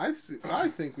 I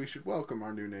think we should welcome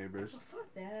our new neighbors. Well,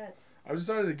 fuck that. I've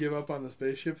decided to give up on the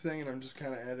spaceship thing, and I'm just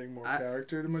kind of adding more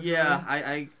character to my Yeah,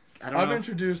 drawing. I don't I've know.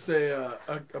 introduced a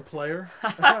player.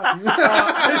 It's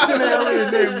an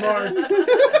alien named Mark.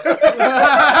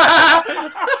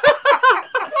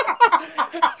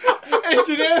 It's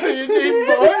an alien named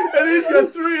Mark. And he's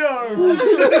got 3 arms.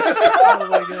 Oh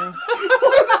my god.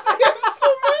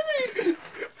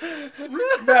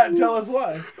 Matt, tell us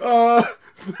why.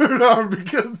 Third arm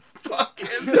because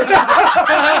fucking.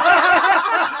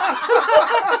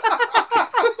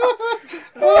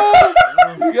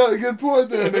 You got a good point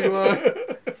there, Nikolai.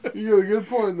 You got a good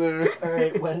point there. All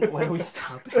right, when are we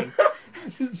stopping?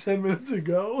 10 minutes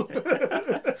ago.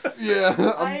 Yeah.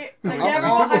 I'm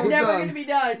almost never done. gonna be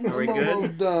done. Are we I'm good?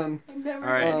 almost done. I'm never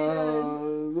All right. gonna be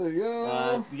done. There you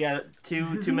go. You got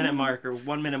a 2 minute mark or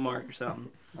 1 minute mark or something.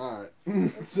 All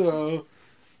right. So,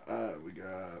 we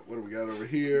got what do we got over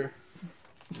here?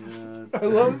 I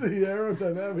love the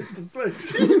aerodynamics of Satan.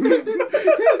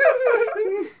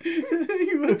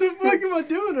 What the fuck am I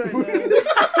doing right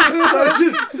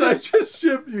now? Such a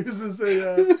ship uses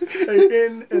a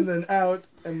in and then out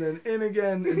and then in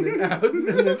again and then out and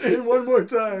then in one more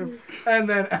time and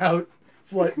then out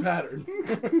flight pattern.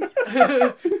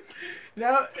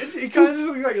 Now, it kind of just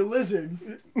looks like a lizard.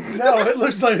 No, it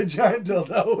looks like a giant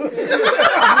dildo. It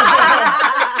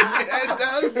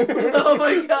does. Oh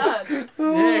my god.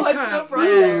 Yeah, What's kinda- the front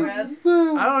there, man?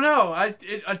 I don't know. I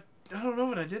don't know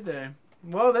what I did there.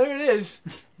 Well, there it is.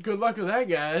 Good luck with that,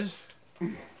 guys. All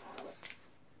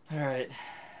right.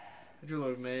 I drew a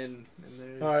little man in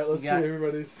there. All right, let's You see got-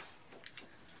 everybody's.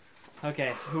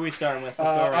 Okay, so who are we starting with? Let's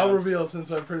go around. I'll reveal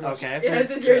since I pretty much. Okay. Yeah,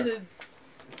 since yours is.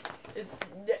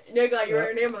 Nick,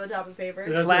 your name on the top of the paper.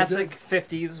 Yeah. Classic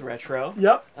 50s retro.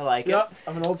 Yep. I like it. Yep.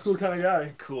 I'm an old school kind of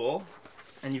guy. Cool.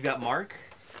 And you've got Mark.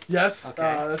 Yes. Okay.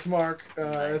 That's Mark.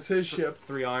 Nice. That's his ship.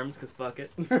 3 arms, because fuck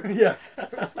it. Yeah.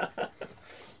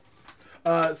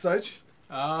 Seich.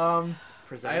 I gotta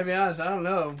Presents. be honest, I don't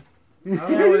know. I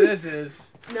don't know what this is.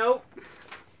 Nope.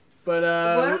 But,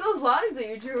 What are those lines that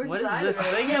you drew What is inside this of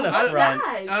it? thing Yeah, in the what's front?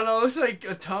 I that? don't know, it looks like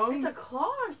a tongue. It's a claw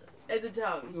or something. It's a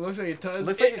tongue. It looks like a tongue.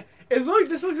 Looks like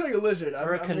this looks like a lizard.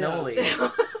 Or a I'm cannoli. It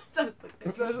does look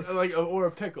It does, like or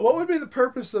a pickle. What would be the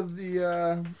purpose of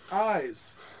the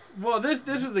eyes? Well, this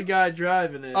is the guy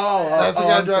driving it. That's the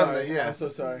guy I'm driving sorry. it, yeah. I'm so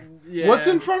sorry. Yeah. What's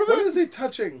in front of What it? is he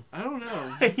touching? I don't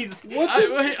know. He's, What's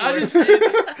in I just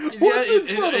What's in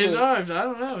front of his it? arms. I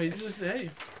don't know. He's just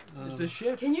it's a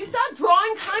ship. Can you stop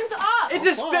drawing times up? It's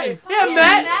a fine. space. Yeah, Yeah,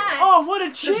 Matt. Matt. Oh, what a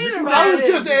cheater! I was Matt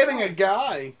just is. adding a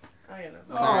guy. I don't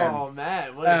know. Oh,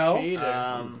 Matt, what Ow. a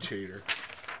cheater! Cheater.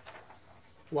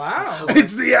 Wow.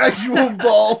 It's the actual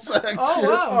ball section. Oh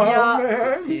wow. Oh, Yeah.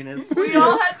 man. penis. We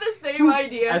all had the same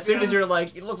idea. As soon as you're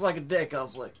like, it looks like a dick, I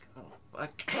was like, oh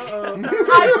fuck. I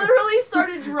literally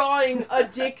started drawing a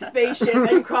dick spaceship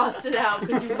and crossed it out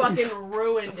because you fucking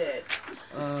ruined it.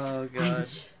 Oh god.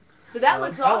 So that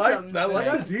looks I awesome.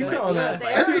 like the detail on that. The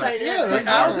That's airplane yeah, is- that's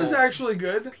Ours cool. is actually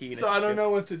good, Penis so I don't ship. know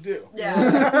what to do.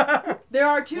 Yeah. There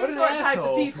are two What an sort of types of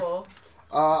asshole. people.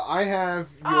 I have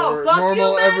Oh, your fuck normal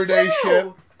you, Matt, everyday too.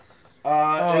 ship.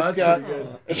 that's pretty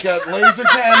good. It's got laser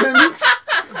cannons,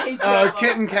 Hate that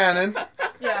kitten cannon,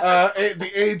 Yeah. the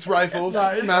AIDS rifles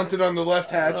Nice. mounted on the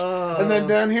left hatch, and then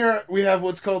down here we have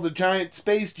what's called a giant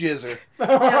space jizzer,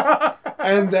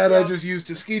 and that I just use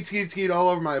to skeet all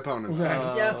over my opponents.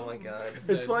 Nice. Yep. Oh my god.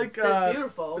 It's like That's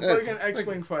beautiful. it's like Yeah. an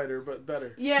X-wing fighter, but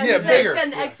better. Yeah, Yeah, it's bigger. got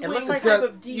an It X-wing looks like type It's got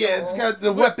of deal. it's got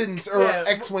the weapons or Yeah,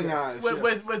 X-wing eyes. With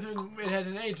it has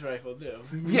an AIDS rifle too.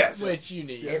 Yes. Which you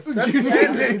need. Yeah. You need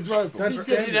an AIDS rifle. That's You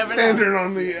standard. never know. Standard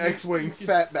on the X-wing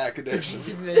fatback edition.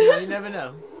 You never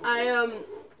know.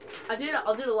 I did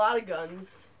a lot of guns.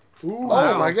 Ooh,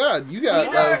 Oh my god, you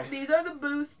got These are the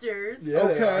boosters. Yeah,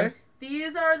 they okay. are.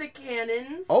 These are the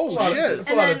cannons. Oh Lot of- shit! it's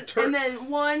a lot of And turrets. then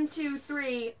 1, 2,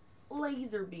 3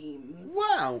 laser beams.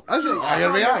 Wow, I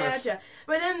gotta be honest. Gotcha.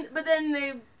 But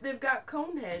then they've got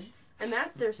cone heads, and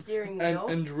that's their steering wheel.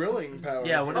 And drilling power.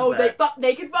 Yeah, what is oh, that?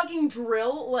 they could fucking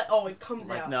drill. It comes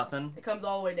Like out. nothing. It comes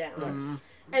all the way down. Nice.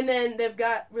 And then they've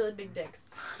got really big dicks.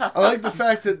 I like the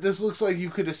fact that this looks like you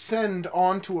could ascend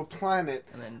onto a planet,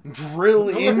 And then drill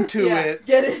into Yeah, it,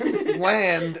 get it?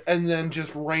 land, and then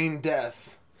just rain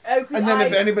death. And And then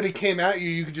if anybody came at you,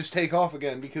 you could just take off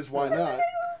again because why not?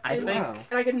 I And- think Wow.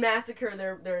 And I could massacre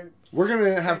their. We're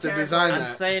gonna have to Okay. design I'm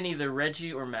that. saying either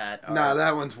Reggie or Matt. are- Nah,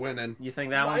 that one's winning. You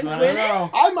think that Mine's one's I winning?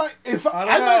 don't know. I might if I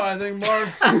don't know. I think Mark.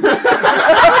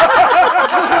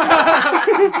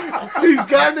 He's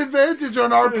got an advantage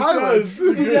on our pilots.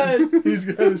 He does. He's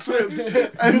got a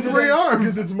ship. And 3 arms.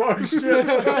 Because it's Mark's ship. He's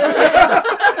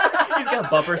got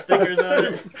bumper stickers on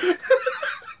it.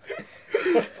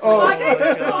 Oh, I Oh, got my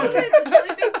some God. cone heads with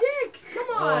really big dicks. Come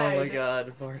on. Oh my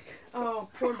god, Mark. Oh,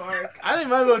 poor Mark. I think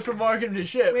my vote's for Mark and the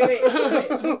ship. Wait.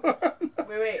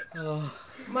 Oh.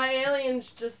 My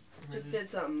aliens just did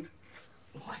something.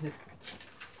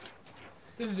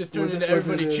 This is just turning What into did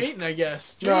everybody they do? cheating, I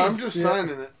guess. No, I'm just Yeah.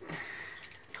 signing it.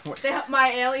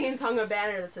 My aliens hung a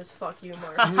banner that says "fuck you,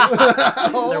 Mark."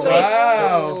 Oh,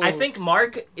 Wow. I think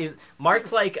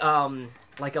Mark's like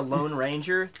a lone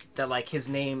ranger that like his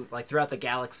name like throughout the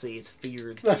galaxy is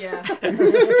feared. Yeah.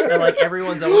 That like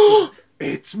everyone's always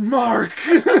It's Mark.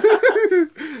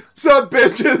 Sup,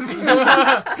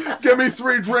 bitches? Give me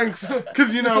 3 drinks,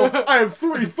 cause you know I have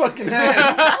 3 fucking hands,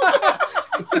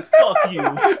 fuck you.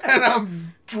 and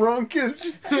I'm drunk as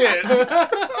shit.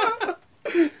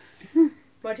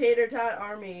 My tater tot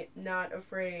army, not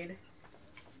afraid.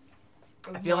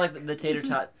 I feel like the Tater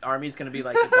Tot army is gonna be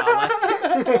like the Daleks.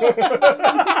 You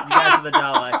guys are the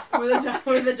Daleks,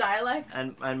 with the dialect.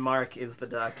 and Mark is the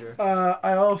Doctor.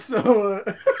 I also.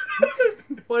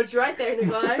 Well, it's right there,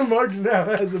 Nikolai. Mark now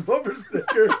has a bumper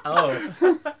sticker. Oh,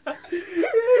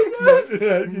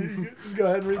 Just go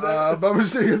ahead and read that. Bummer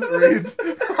sticker that reads,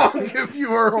 I'll give you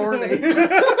her horny.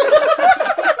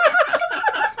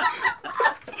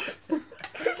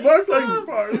 Mark likes to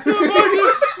party.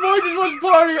 Mark just wants to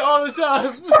party all the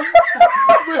time.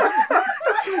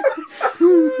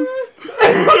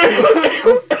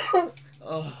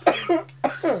 Oh.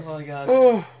 Oh my god.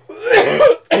 Oh.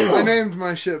 I named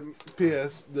my ship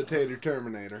P.S. the Tater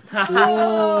Terminator.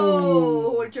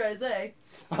 Oh, what you trying to say?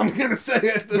 I'm gonna say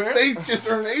it. The Space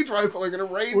Chaser and Age Rifle are gonna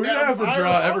rain We're down gonna have to fire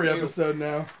draw on every you. episode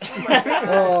now.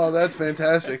 Oh, that's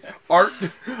fantastic. Art.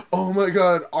 Oh my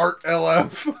god, Art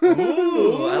LF.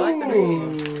 Ooh, I like the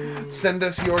name. Send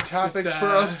us your topics for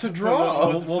us to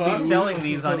draw. We'll be selling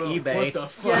these on What eBay. the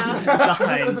fuck?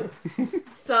 Signed.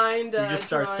 Signed. You just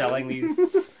start drawings. selling these.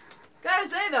 Gotta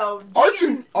say though, Arts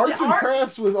and art-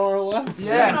 crafts with RLF. Digging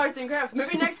arts and crafts.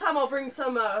 Maybe next time I'll bring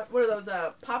some, what are those,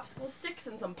 popsicle sticks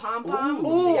and some pom-poms.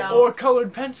 We'll Ooh, see how- or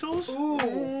colored pencils. Ooh.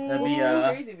 That'd be,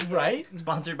 Crazy to get. Right?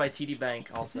 Sponsored by TD Bank,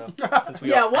 also. Since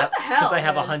Yeah, what the hell, Since I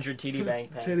have man? 100 TD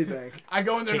Bank pens. Titty bank. I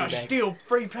go in there and I Kitty bank. steal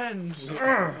free pens.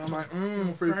 I'm like,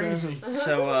 free Crazy. pen.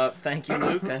 So, thank you,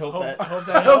 Luke. I hope Hope, that... hope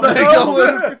that helped. There you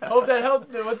go. Hope that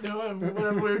helped.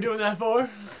 Whatever we were doing that for.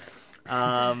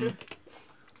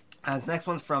 This next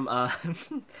one's from Uh,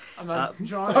 I'm not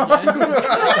drawing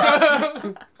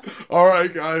again. All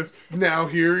right, guys. Now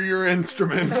here are your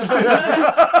instruments.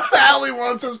 Sally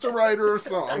wants us to write her a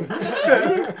song.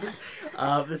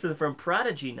 This is from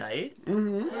Prodigy Night.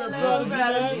 Hello,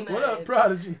 Prodigy What up, Night.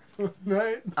 Prodigy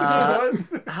Night? What?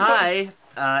 Hi.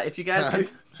 If you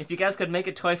guys could make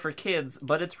a toy for kids,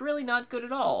 but it's really not good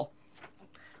at all.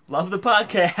 Love the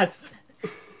podcast.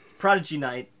 Prodigy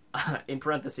Night. In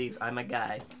parentheses, I'm a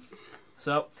guy.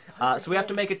 So we have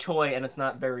to make a toy, and it's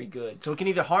not very good. So it can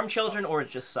either harm children or it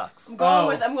just sucks. I'm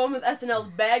going with SNL's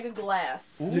Bag of Glass.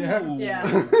 Yeah. Yeah.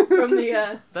 From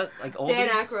the, Is that like oldies? Dan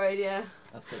Aykroyd, yeah.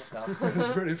 That's good stuff.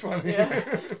 That's pretty funny.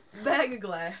 Yeah. Bag of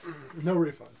Glass. No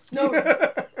refunds. No.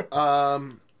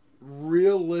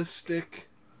 Realistic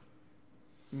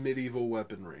medieval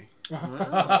weaponry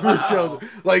Wow. for children.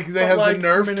 Like they have like the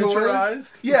Nerf toys.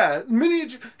 miniaturized? Yeah,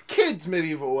 kids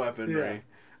medieval weaponry.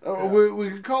 We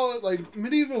could call it like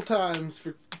medieval times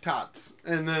for tots,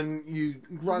 and then you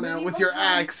run out with your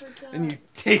axe and you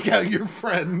take out your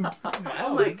friend.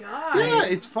 Oh my god. Yeah,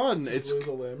 it's fun. Just It's lose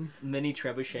a limb. Mini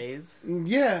trebuchets.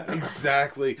 yeah,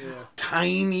 exactly. Yeah.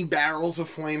 Tiny barrels of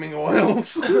flaming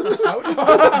oils.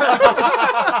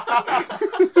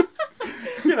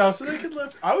 You know, so they could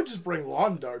lift. I would just bring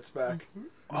lawn darts back.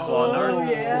 Lawn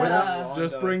darts. yeah.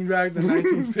 Just bring back the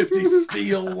 1950s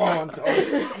steel lawn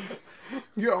darts.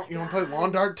 You don't play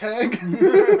lawn dart tag?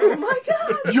 Oh my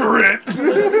god. You're it.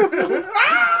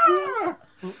 Ah!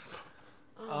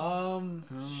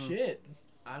 Shit.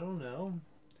 I don't know.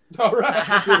 All right.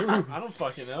 I don't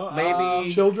fucking know. Maybe-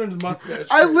 Children's mustache.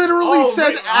 I literally Oh,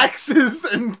 said wait. axes,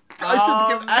 and I said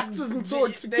to give Um, axes and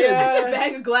swords to the- kids. It's a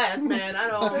bag of glass, man. I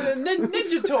don't.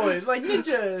 ninja toys, like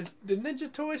the ninja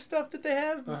toy stuff that they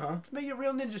have. Uh-huh. Make it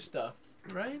real ninja stuff,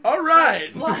 right? All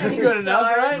right. Flying Good enough,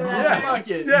 stars, right? man. Yes. Fuck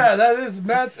it. Yeah, that is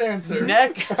Matt's answer.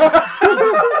 Next.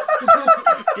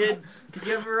 Did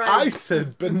you ever I ride?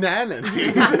 said banana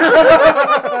teeth.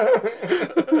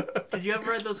 Did you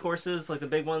ever ride those horses, like the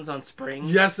big ones on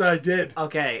springs? Yes, I did.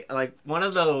 Okay, like one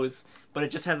of those, but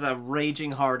it just has a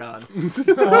raging hard on.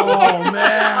 Oh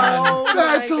man. Oh my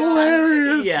That's God.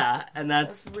 hilarious. Yeah, and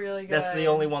that's Really good. that's the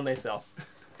only one they sell,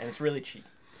 and it's really cheap,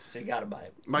 so you gotta buy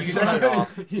it. My You can cut it second,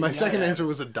 off. my second Yeah. answer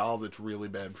was a doll that's really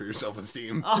bad for your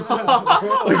self-esteem.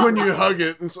 Oh. Like when you hug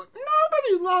it, it's like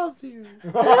nobody loves you.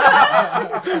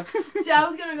 See, I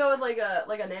was gonna go with like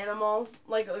an animal,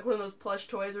 like one of those plush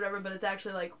toys or whatever, but it's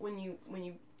actually like when you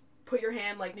put your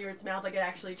hand like near its mouth, like it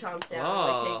actually chomps down and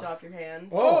like Oh. takes off your hand.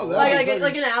 Oh, that Like would be-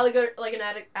 like an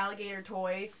alligator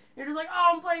toy. You're just like,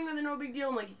 oh, I'm playing with it, no big deal.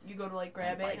 And like you go to like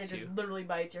grab It it, and it bites just you. literally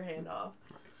bites your hand off.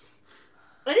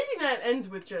 Anything that ends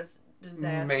with just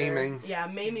disaster. Maiming. Yeah,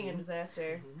 maiming and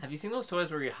disaster. Have you seen those toys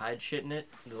where you hide shit in it,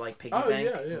 like piggy Oh bank?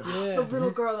 yeah, yeah. Yeah. The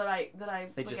little girl that I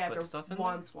They look just after put stuff in there?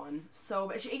 wants one. So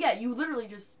bad. Yeah, you literally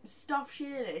just stuff shit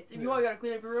in it. It's, You Yeah. all gotta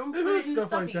clean up your room. They've Put had it in the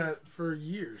stuff like stuffies. that for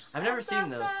years. I've never Stuff, seen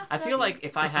stuff, those. stuff, I feel like stuffies.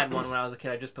 if I had one when I was a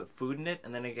kid, I'd just put food in it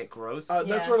and then it'd get gross. That's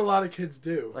Yeah. what a lot of kids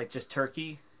do. Like just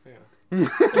turkey Yeah.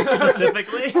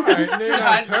 specifically. All right, no,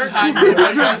 Hide- turkey. hide it,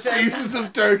 what you saying? Pieces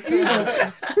of turkey.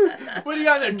 What do you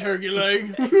got there, turkey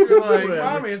leg? You're like, Whatever.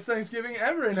 Mommy, it's Thanksgiving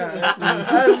every night.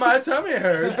 And my tummy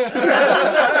hurts.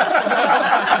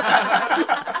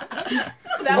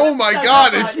 That Oh was my such a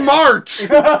God, fun- it's March.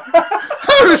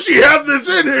 How does she have this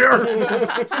in here?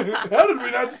 How did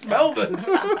we not smell this?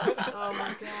 Oh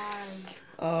my god.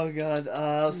 Oh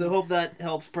god. So hope that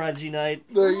helps Prodigy Night,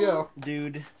 There you go.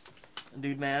 dude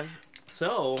man.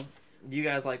 So, do you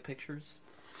guys like pictures?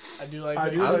 I do like I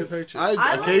do pictures. like pictures. I I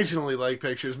like- occasionally like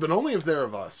pictures, but only if they're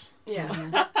of us. Yeah.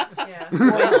 Yeah.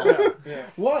 Well, Yeah.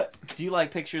 What? do you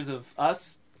like pictures of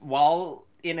us while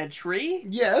in a tree?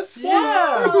 Yes. Yeah.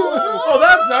 Oh,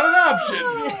 that's not an option.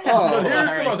 Oh, But here's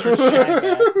some sorry. other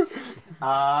shit.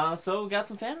 So we got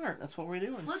some fan art. That's what we're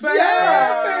doing. Let's Yeah,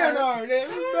 do it. fan art,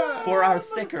 everybody. For our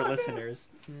thicker listeners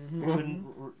who wouldn't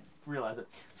realize it.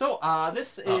 So,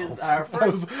 this is our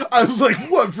first... I was like,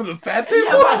 what, for the fat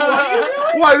people?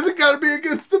 Why does it gotta be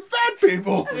against the fat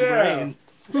people? Yeah.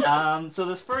 brain. So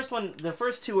this first one, the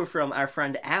first two are from our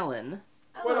friend Alan.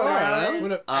 What Hello, up, Alan.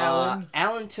 What up, Alan?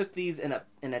 Alan took these in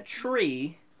a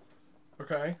tree,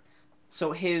 Okay.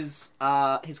 so his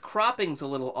cropping's a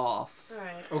little off.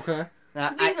 Alright. Okay. Now,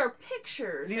 So these are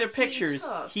pictures. these are that he pictures.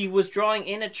 took. He was drawing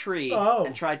in a tree Oh.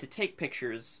 and tried to take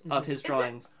pictures of his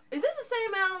drawings. Is this the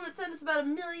same Alan that sent us about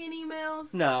 1 million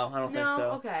emails? No, I don't think No? so.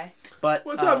 Okay. But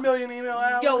What's up, million email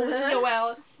Alan? Yo,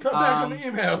 Alan. Cut back on the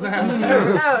emails, Alan.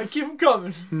 Alan, keep them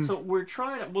coming. So we'll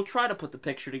try to put the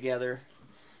picture together.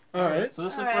 Alright. So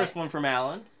this is the Alright. first one from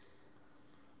Alan.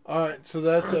 Alright, so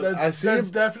that's a, I see That's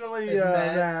definitely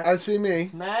that. I see me.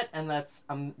 It's Matt, and that's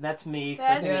me. 'cause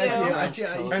That's I think you. it's Yeah, Matt's you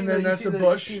color. see And the- then you that's see a the-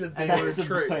 bush. you see the And big that's a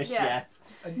tree. bush, Yeah. yes.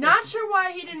 Not sure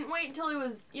why he didn't wait until he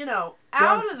was,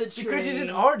 out of the tree. Because he's an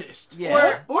artist.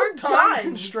 Yeah. Or Time done.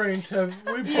 constraint have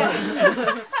we put?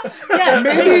 Yes,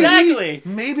 Maybe exactly.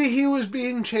 Maybe he was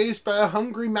being chased by a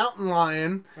hungry mountain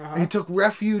lion. He took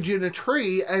refuge in a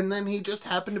tree, and then he just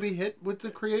happened to be hit with the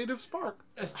creative spark.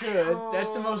 That's true. That's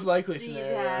the most likely see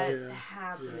scenario. that Yeah.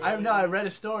 happening. I read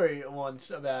a story once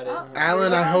about it. Oh.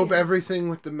 Alan, I Yeah. hope everything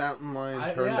with the mountain lion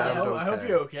I turned out okay. hope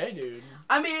you're okay, dude.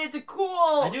 I mean, it's a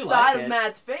cool I do side like of it.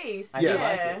 Matt's face. I do Yeah.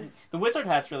 like it. The wizard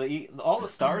hat's really all the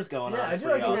stars going Yeah, on. I is do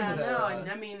pretty like the awesome. wizard Yeah, hat.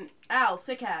 no, I mean, Al,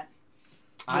 sick hat.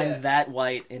 I'm Yeah. that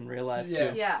white in real life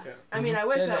Yeah. too. Yeah. Yeah. I mean, I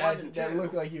wish Yeah, that wasn't that true.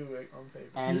 looked like you on paper.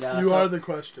 And You so, are the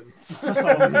question. So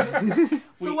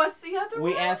we- what's the other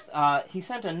we one? asked. He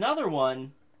sent another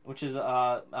one, which is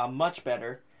much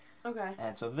better. Okay.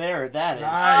 And so there, that is.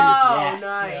 Nice. Oh, Yes.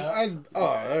 nice.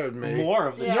 That would me. More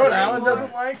of the. Yeah. You know what tree. Alan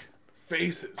doesn't like?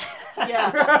 Faces.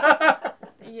 Yeah.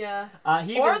 Yeah.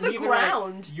 He Or even- the he even wrote,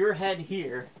 ground. Your head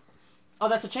here. Oh,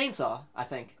 that's a chainsaw. I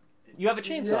think. You have a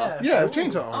chainsaw. Yeah,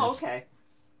 chainsaw Oh, arms. okay.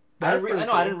 That's I pretty know.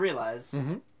 cool. I didn't realize.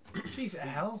 Jeez,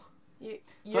 Al.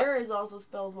 Your is also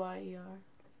spelled Y-E-R.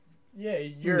 Yeah,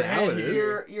 your Now head it is.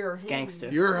 here. Your It's gangster.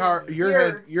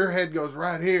 Your head goes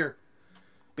right here.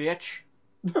 Bitch.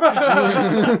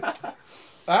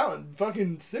 Alan,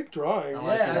 fucking sick drawing. I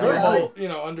like Yeah, it. Good I hope,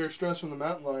 under stress from the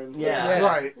mountain lion. Yeah. Yeah.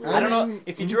 Right. I don't know mean,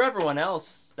 if you drew everyone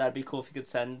else. That'd be cool if you could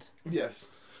send. Yes.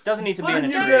 Doesn't need to be Well, in a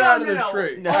You no, tree. get out of the no.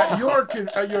 tree. No.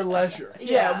 At your leisure.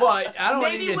 Yeah, well, I don't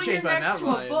want to Maybe get when chased you're by a next mountain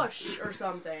to a lion. bush or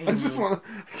something. I just want to.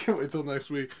 I can't wait till next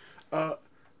week.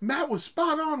 Matt was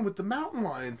spot on with the mountain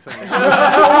lion thing.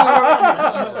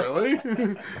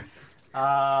 Really?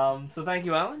 So thank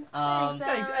you, Alan.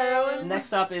 Thanks, Alan.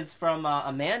 Next up is from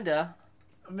Amanda.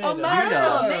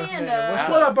 Amanda. Amanda.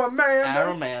 What up, Amanda? Our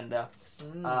Amanda.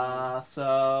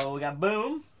 So we got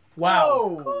Boom.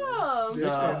 Wow. Cool.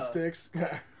 Sticks So- and sticks.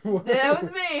 That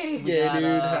was me. We Yeah, got,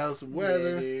 dude. How's the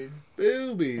weather?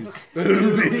 Boobies.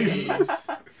 Boobies.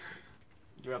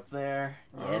 You're up there.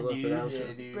 Oh, I Yeah, left it dude. out. Yeah,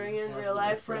 dude. Bringing real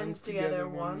life friends together,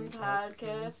 one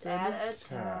podcast at a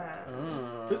time.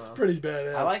 Mm. This is pretty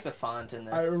badass. I like the font in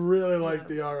this. I really like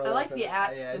the RL. I like the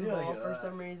at Yeah, I do symbol like it a for lot.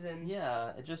 some reason.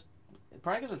 Yeah,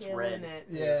 probably because it's Killing red. it.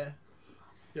 Yeah.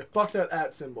 Yeah, fuck that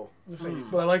at symbol.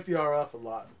 Mm. But I like the RF a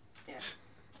lot.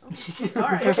 All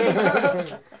right.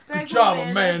 Good Thanks, job,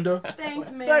 Amanda. Thanks,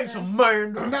 Amanda. Thanks,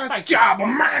 Amanda. Nice job,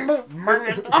 Amanda.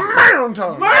 Amanda.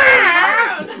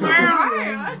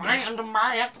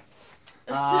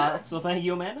 So thank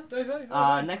you, Amanda.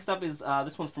 Next up is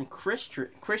this one's from Christian.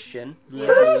 Christian.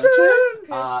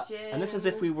 And this is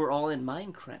if we were all in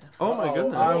Minecraft. Oh my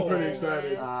goodness. I'm pretty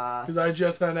excited. Uh, Because I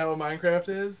just found out what Minecraft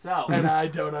is, So, and I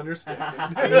don't understand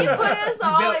Did it. you put us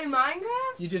all built- in Minecraft?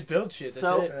 You just build shit. That's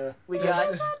So- it. Yeah. we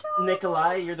got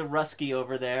Nikolai. You're the Rusky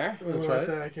over there. What That's am I right.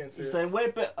 saying? I can't see You're it. saying,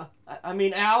 wait, but I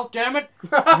mean, Al, damn it.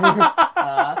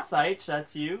 Seich,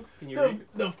 that's you. Can you read?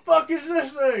 The fuck is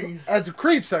this thing? That's a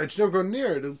creep, Sage. Don't go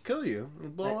near it. It'll kill you. It'll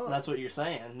blow up. That's what you're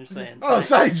saying. You're saying. Oh,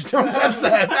 Seich. Sage, don't touch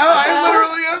that. Oh, I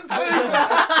literally am saying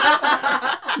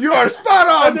that. You are spot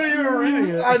on. I knew you were reading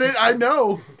it. I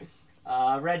know.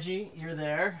 Reggie, you're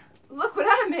there. Look what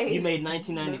I made. You made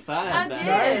 1995. I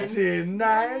back did. then.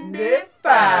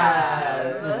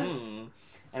 1995. Mhm.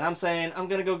 And I'm saying, I'm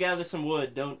gonna go gather some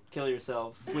wood. Don't kill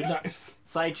yourselves. Which Nice.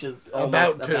 Seich is About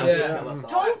almost to. about Yeah. kill us all.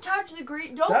 Don't touch the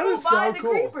Don't That go is by so the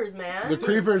cool. creepers, man. The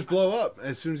creepers blow up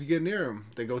as soon as you get near them.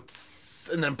 They go. Tss,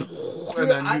 and then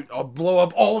you blow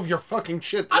up all of your fucking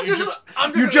shit that you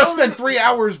I'm just spent 3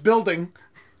 hours building.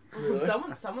 Really?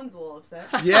 Someone's a little upset.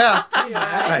 Yeah,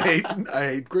 Yeah. I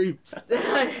hate creeps.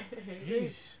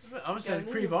 I'm just saying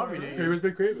creep army dude. Creepers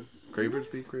be creeping. Creepers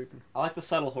be creeping. I like the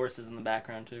subtle horses in the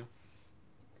background too.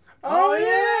 Oh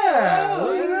yeah!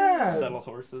 Look at that. Subtle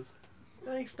horses.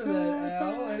 Thanks for that,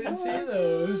 Al. I didn't see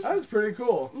those. That's pretty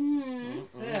cool. Mm.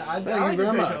 Yeah, I Thank like you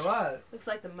your very fish much. a lot. Looks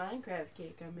like the Minecraft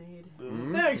cake I made.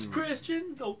 Thanks,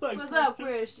 Christian. Oh, thanks. What's up,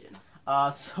 Christian?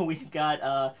 So we've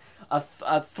got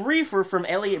a three-fer from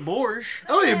Elliot Borge.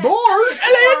 Elliot Borge!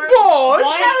 Elliot Bosch!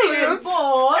 Elliot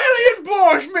Bosch! Elliot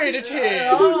Bosch made it here!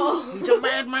 Oh. He's a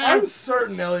madman. I'm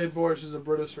certain Elliot Borsch is a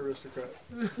British aristocrat.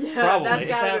 Yeah, Probably. that's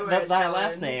It's gotta be where it's that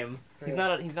last going. name. He's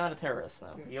not a terrorist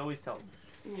though. He always tells us.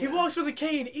 He walks with a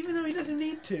cane even though he doesn't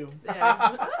need to.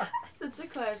 Yeah. Such a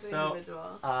classic So,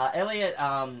 individual. Elliot,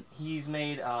 he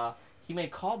made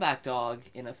Callback Dog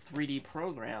in a 3D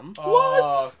program.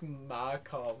 Oh, my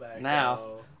callback. Now.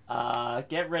 Oh.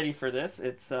 Get ready for this.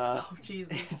 It's Oh,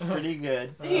 Jesus. it's pretty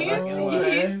good.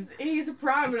 He's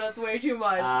priming us way too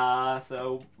much.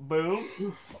 So boom.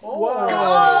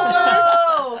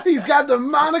 Oh! He's got the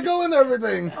monocle and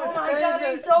everything. Oh my god,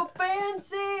 he's so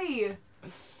fancy!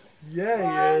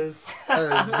 Yeah, he is.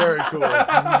 That is very cool.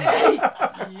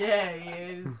 Yeah, he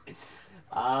is.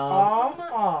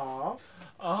 Off.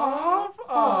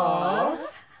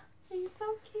 He's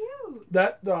so cute.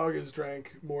 That dog has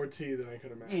drank more tea than I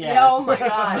could imagine. Yes. Oh my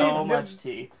God. So much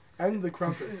tea. And the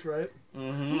crumpets, right?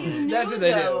 Mm-hmm. He's new, That's what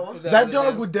they though. do. That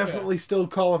dog would definitely still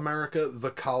call America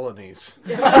the colonies.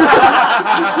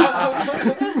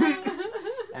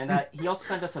 And he also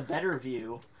sent us a better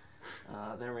view.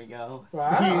 There we go.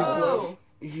 Wow.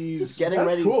 He's Getting That's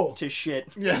ready cool. to shit.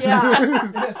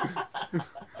 Yeah.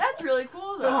 That's really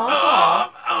cool, though.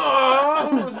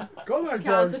 Callback dog's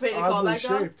Constipated oddly callback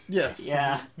dog? shaped. Yes.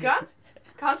 Yeah.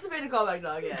 Constipated callback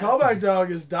dog, yeah. Callback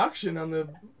dog is Dachshund on the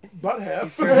butt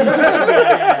half.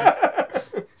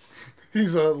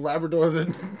 He's a Labrador that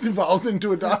evolves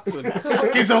into a dachshund.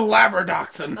 He's a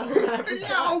Labradachshund.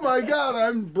 Oh my god,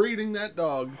 I'm breeding that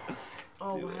dog. Oh,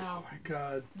 Oh wow. my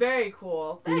god. Very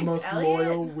cool. You're the Thanks, most Elliot.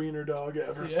 loyal wiener dog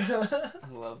ever. Yeah.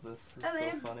 I love this. It's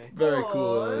Elliot. so funny. Very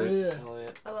cool. Aw. Elliot.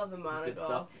 Elliot. I love the Good monocle.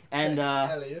 stuff. And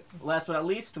Elliot. last but not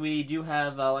least, we do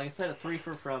have, like I said, a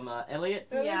threefer from Elliot.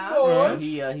 Yeah. So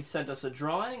he sent us a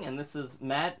drawing, and this is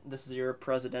Matt. This is your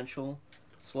presidential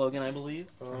slogan, I believe.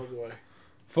 Oh boy.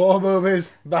 For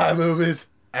boobies, by boobies,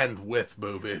 and with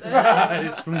boobies.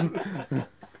 Nice.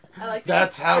 I like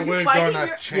That's that. how Are you we're biting gonna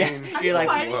your- change. Are You're you like,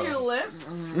 biting whoa. your lips?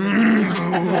 Boobies.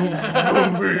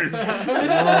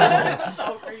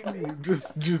 So creepy.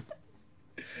 Just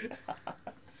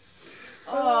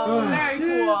Oh, very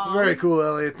cool. very cool,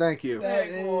 Elliot. Thank you.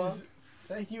 Very That cool. is-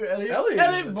 Thank you, Elliot. Elliot is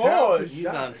Elliot a Bosch. talented He's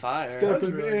guy. on fire. That's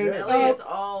Stepping really in. good. Elliot's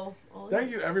all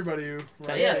Thank you, everybody who writes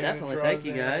Yeah, in and definitely. draws Thank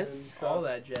you, in guys. and stuff. All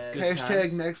that jazz. Good Hashtag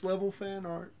times. next level fan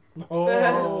art. Oh,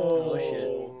 Oh,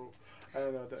 shit. I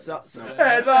don't know what that So, is. so,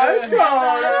 Advice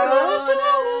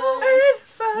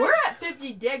We're at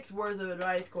 50 dicks worth of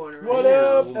advice corner. What right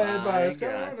up, Oh my Advice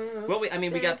God. Corner? Well,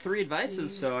 we got 3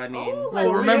 advices, so I mean, Oh, Well,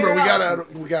 let's remember hear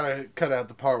we it. gotta cut out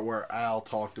the part where Al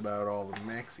talked about all the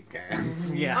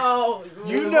Mexicans. yeah. Oh,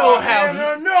 You know how And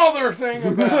another thing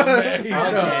about me.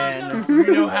 Again. you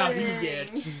know how he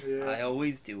gets. Yeah. I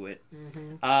always do it.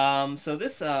 Mhm. So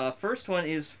this first one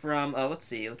is from let's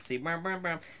see. Serious. You have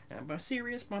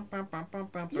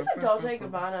a Dolce &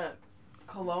 Gabbana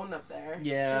cologne up there.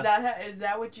 Yeah. Is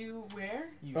that what you wear?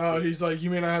 Oh, he's like, you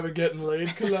mean I haven't getting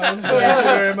laid cologne? Thank you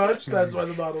very much. That's why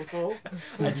the bottle's full.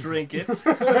 I drink it next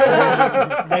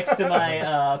to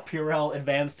my Purell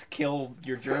Advanced Kill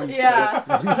Your Germs. Yeah. soap.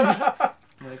 I'm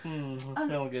like, I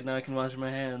smell good. Now I can wash my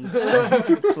hands.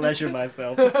 Pleasure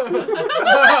myself.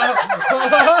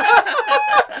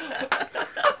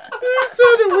 He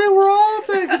said that we were all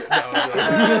taking it.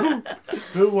 No,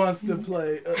 Who wants to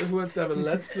play? Who wants to have a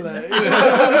let's play?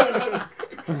 I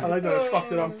like that I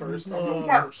fucked it up first. I'm the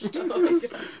worst. Don't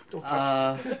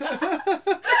touch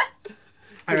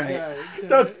All right. it.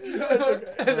 Don't- It's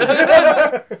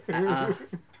okay. I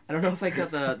don't know if I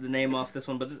got the name off this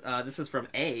one, but this is from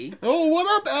A. Oh, what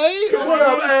up, A? What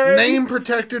up, A? Name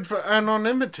protected for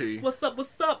anonymity. What's up?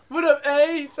 What's up? What up,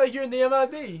 A? It's like you're in the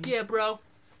MIB. Yeah, bro.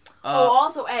 Oh,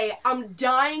 also, I'm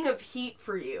dying of heat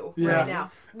for you Yeah. right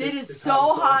now. It's It's hot so as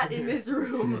balls hot in in here. this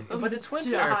room. But it's winter.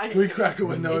 Dying. Can we crack a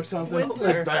window or something?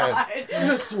 Winter. bad. I'm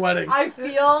God. sweating. I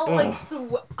feel like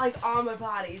Ugh. like on my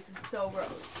body. This is so gross.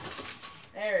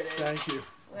 There it is. Thank you.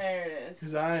 There it is.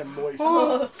 Because I am moist.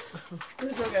 Oh.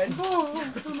 It's so good.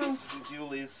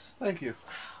 Julie's. Thank you.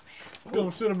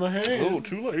 Don't sit in my hand. Oh,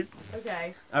 too late.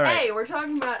 Okay. All right. A, we're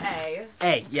talking about A.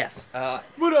 A, yes.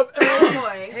 What up, Oh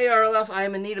boy. Hey RLF, I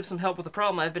am in need of some help with a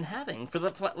problem I've been having. For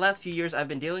the last few years, I've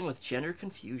been dealing with gender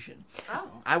confusion. Oh.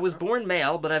 I was born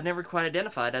male, but I've never quite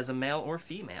identified as a male or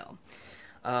female.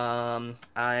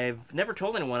 I've never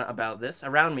told anyone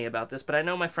around me about this, but I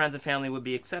know my friends and family would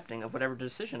be accepting of whatever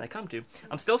decision I come to.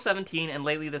 I'm still 17, and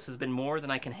lately this has been more than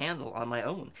I can handle on my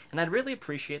own, and I'd really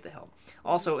appreciate the help.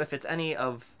 Also, if it's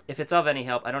of any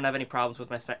help, I don't have any problems with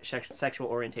my sexual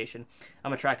orientation.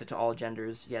 I'm attracted to all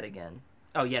genders yet again.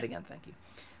 Oh, yet again, thank you.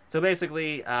 So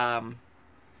basically,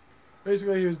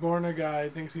 Basically, he was born a guy,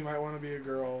 thinks he might want to be a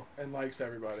girl, and likes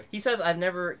everybody. he says I've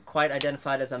never quite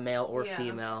identified as a male or Yeah.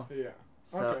 female. Yeah.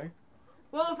 So, Okay.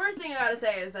 Well, the first thing I gotta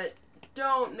say is that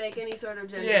don't make any sort of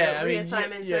gender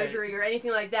reassignment yeah. surgery or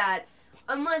anything like that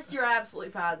unless you're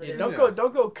absolutely positive.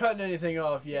 Don't go cutting anything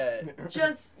off yet.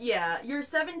 Just, you're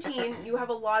 17, you have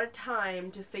a lot of time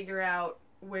to figure out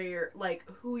where you're, like,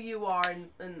 who you are and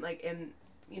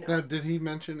you know. Now, did he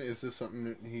mention, is this something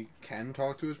that he can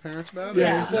talk to his parents about?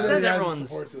 Yeah. He He said says he has a everyone's-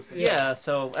 support system. yeah,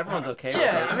 so everyone's okay with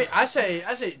Yeah, it. I mean, I say,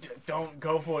 don't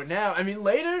go for it now. I mean,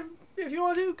 later, if you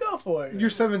want to, go for it. You're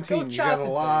 17. Go You got a chopping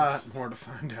lot more to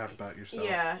find out about yourself.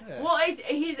 Yeah. Yeah. Well,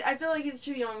 I feel like he's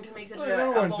too young to make such The a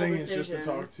number one bold thing decision. is just to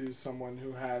talk to someone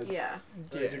who has Yeah.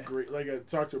 a degree,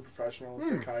 talk to a professional, a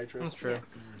psychiatrist. That's true.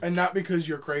 And not because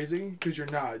you're crazy, because you're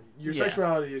not. Your Yeah.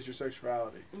 sexuality is your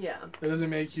sexuality. Yeah. That doesn't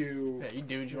make you. Yeah, you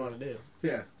do what you want to do.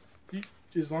 Yeah.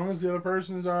 As long as the other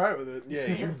person is all right with it. Yeah,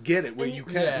 you get it where you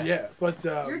can. Yeah. Yeah, but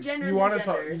Your gender's you want your to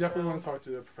talk. gender, You definitely so- want to talk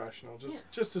to a professional,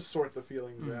 just to sort the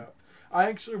feelings out. I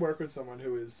actually work with someone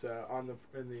who is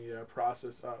in the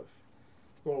process of.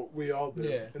 Well, we all do.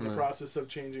 Yeah. In the Yeah. process of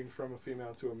changing from a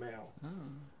female to a male.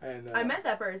 And I met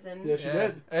that person. Yeah, she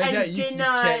did. And yeah, did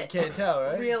not can't tell,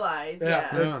 right? Realize, Yeah.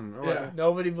 yeah. Yeah, no, Yeah.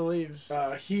 Nobody believes.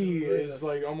 He Really is is.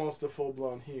 like almost a full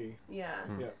blown he, Yeah.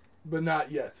 but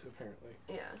not yet apparently.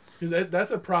 Yeah. Because that's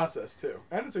a process too,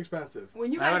 and it's expensive.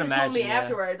 When you I guys would had told me imagine, yeah.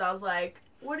 afterwards, I was like,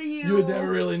 what do you... You would never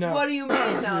really know. What do you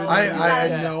mean, no? I Yeah.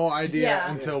 had no idea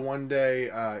Yeah. until one day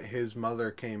his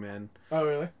mother came in Oh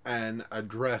really? and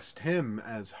addressed him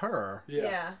as her.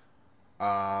 Yeah.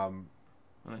 Um,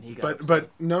 And he got but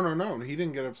no, he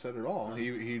didn't get upset at all. He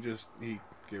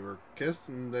gave her a kiss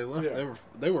and they left. Yeah.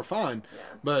 They were fine. Yeah.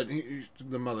 But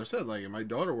the mother said, like, my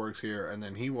daughter works here, and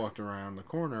then he walked around the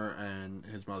corner and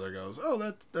his mother goes,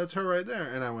 oh, that's her right there,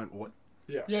 and I went, what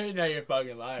Yeah, you know you're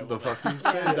fucking lying. the with fuck you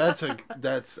say? That's a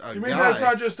You mean guy. that's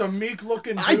not just a meek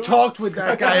looking dude? I talked with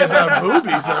that guy about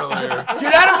boobies earlier. that.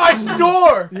 Get out of my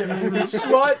store, you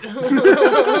slut.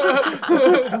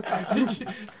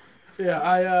 Yeah,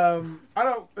 I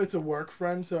don't. It's a work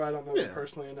friend, so I don't know Yeah. him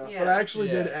personally enough. Yeah. But I actually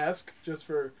did Yeah. ask just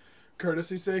for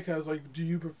courtesy's sake. I was like, "Do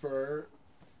you prefer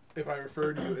if I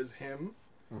refer to you as him?"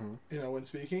 Mhm. You know, when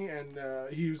speaking, and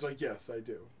he was like, "Yes, I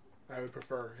do. I would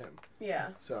prefer him." Yeah.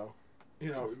 So,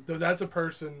 you know, that's a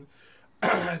person.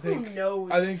 I Who think. knows?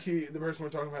 I think the person we're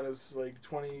talking about is like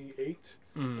 28.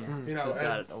 Mm. You know, She's and-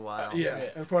 got it a while. Yeah, Yeah.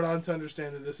 and for on to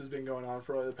understand that this has been going on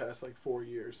for like the past like 4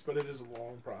 years, but it is a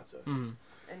long process. Mhm.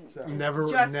 And So- just-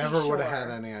 Never just be would have sure. had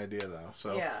any idea though.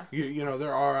 So Yeah. you know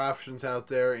there are options out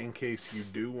there in case you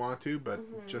do want to, but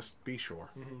just be sure.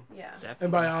 Yeah. Definitely.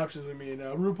 And by options, we mean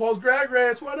RuPaul's Drag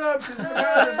Race. What up? She's in the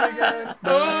house this weekend.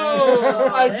 Oh,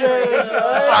 I guess.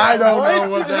 I don't know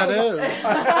what that is.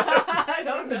 I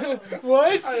don't know.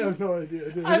 What? I have no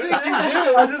idea. Dude. I think you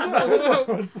do. I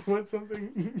just want something.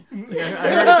 I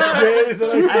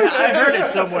heard it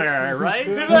somewhere, right?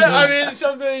 I mean,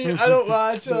 something I don't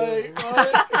watch. Like,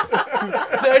 what?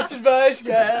 Next advice,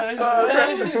 guys.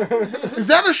 Is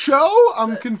that a show?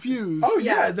 I'm confused. Oh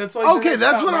yeah, Yeah. that's like Okay, the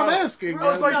that's next what top I'm model. asking.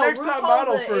 Well, it's like No, next top RuPaul's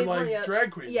model a- for is one of like the-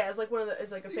 drag queens. Yeah, it's like one of the.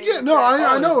 It's like a famous. Yeah, no, drag-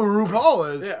 I know who RuPaul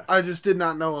is. Yeah. I just did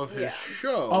not know of his Yeah.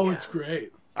 show. Oh, Yeah. it's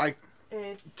great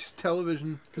It's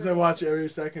Television. because I watch every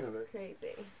second of it.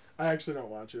 crazy. I actually don't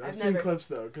watch it. I've I've seen never- clips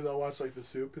though because I watch like the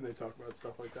Soup and they talk about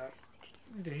stuff like that.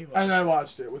 Dude, he And I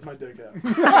watched it with my dick out.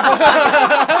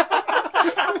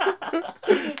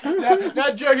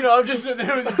 not joking. I'm just sitting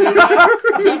there with the dude.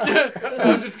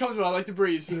 I'm just comfortable. I like to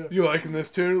breathe. You liking this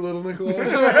too, little Nicolai?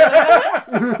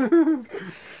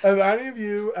 Have any of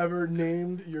you ever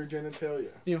named your genitalia?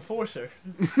 The enforcer.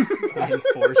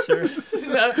 Enforcer.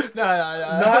 No.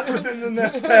 Not within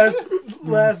the past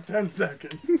last 10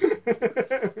 seconds.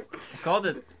 Called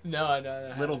it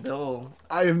No. Little Bill,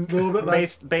 I am A little bit like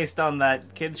based on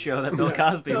that kids show that Bill Yes.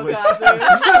 Cosby Bill was.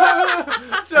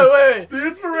 Cosby. So wait. the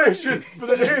inspiration for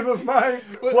the name of my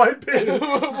white pig. With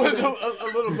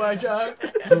a little black guy.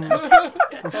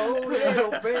 Oh,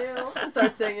 Little Bill.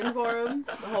 Start singing for him.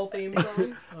 The whole theme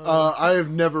song. I have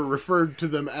never referred to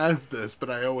them as this, but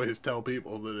I always tell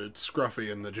people that it's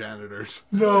Scruffy and the janitors.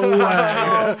 No way.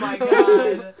 Oh my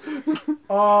god.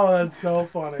 Oh, that's so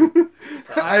funny.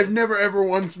 I've never ever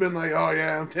once been like, oh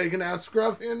yeah, I'm taking out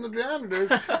Scruffy and the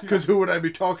janitors, because who would I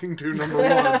be talking to, number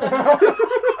one?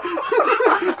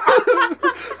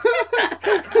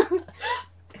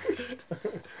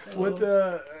 What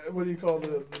do you call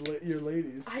your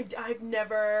ladies? I've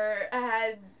never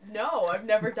had. No, I've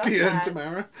never done Tia and that.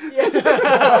 Tamara.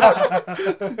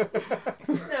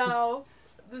 Yeah. No.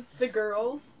 The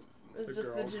girls. It's The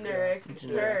just girls, the generic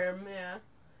yeah. term, yeah.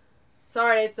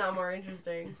 Sorry, it's not more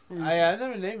interesting. I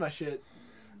never named my shit.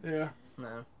 Yeah.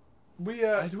 No. Do we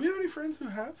have any friends who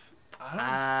have?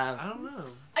 I don't know.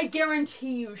 I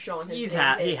guarantee you, Sean has He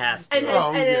named it. has to. And,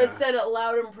 Oh, it yeah. has said it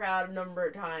loud and proud a number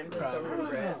of times. I just don't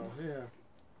remember it. Oh,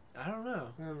 yeah. I don't know.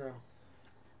 I don't know.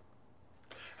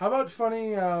 How about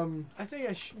funny I think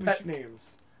I should. pet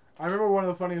names? I remember one of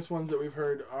the funniest ones that we've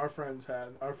heard our friends had.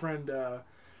 Our friend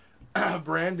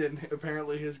Brandon,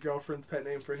 apparently his girlfriend's pet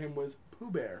name for him was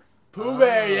Pooh Bear. Pooh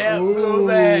Bear, yeah, Pooh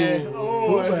Bear. Oh,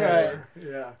 Pooh that's Bear. right.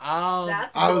 Yeah.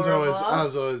 That's I was adorable.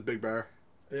 always Big Bear.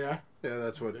 Yeah. Yeah,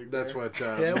 that's what Big Bear.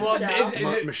 Yeah, well, Michelle. is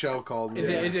it, Michelle called me.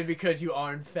 is it because you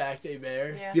are in fact a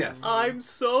bear? Yeah. Yes. I'm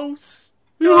so I'm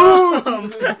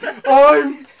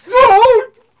so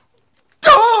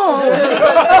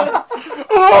dumb.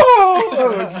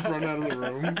 Oh, just run out of the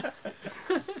room.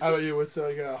 How about you? What's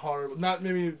like a horrible? Not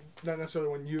necessarily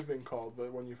one you've been called,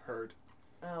 but one you've heard.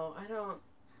 Oh, I don't.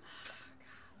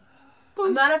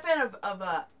 I'm not a fan of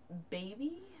a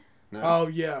baby. No. Oh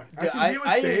yeah, I Yeah, can deal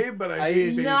with Babe, but I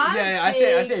hate Babe. Not Yeah, I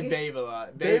say big. babe a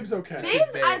lot. Babe's okay.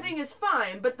 Babes, Babe. I think is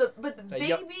fine, but the Like,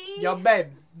 yo- baby. Yo, babe.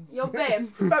 Yo, babe.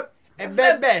 Hey,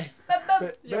 baby.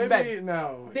 Baby, Babe.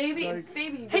 no. it's Baby, like-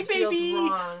 baby. Hey, just feels baby.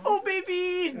 wrong. Oh,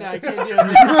 baby. No, I can't deal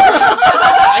with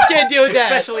that. I can't deal with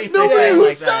that. Especially if Nobody they say it was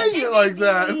like that. saying it like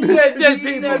that. There's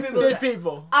people. There are people There's that-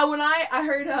 people. When I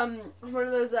heard one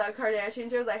of those Kardashian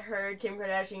shows, I heard Kim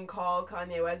Kardashian call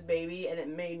Kanye West baby, and it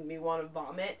made me want to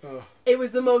vomit. Ugh. It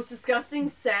was the most disgusting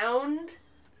sound,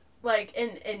 like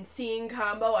in seeing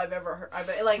combo I've ever heard.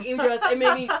 It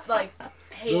made me like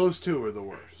hate. Those two are the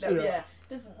worst. Yeah.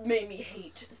 This made me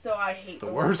hate. So I hate The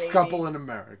word worst baby. couple in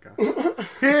America.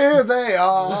 Here they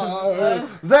are.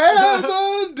 They're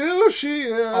the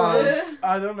douchiest.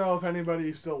 I don't know if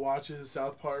anybody still watches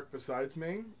South Park besides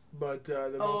me, but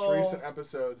the most recent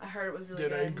episode I heard it was really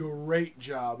did a good. great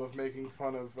job of making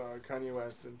fun of Kanye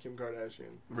West and Kim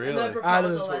Kardashian. Really? The Out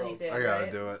of this proposal that he world. did, I gotta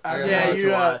right? do it. I I gotta Yeah, gotta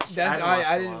you. watch watch. That's I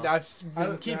I watched didn't. I've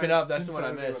been keeping up. That's the one I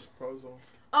didn't say anything missed. about the proposal.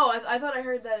 Oh, I thought I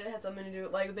heard that it had something to do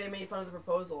like they made fun of the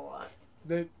proposal a lot.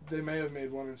 They may have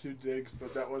made one or two digs,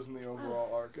 but that wasn't the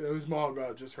overall arc. It was more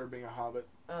about just her being a hobbit.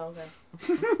 Oh,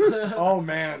 okay. Oh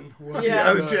man, was Yeah.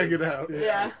 Gotta it check good. it out.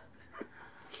 Yeah.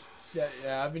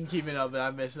 Yeah, I've been keeping up, but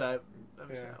I missed that. I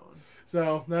missed Yeah. that one.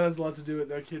 So that has a lot to do with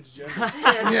that kid's gender.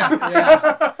 Yeah.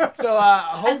 Yeah. So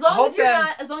As long hope as you're that,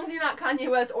 not, as long as you're not Kanye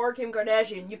West or Kim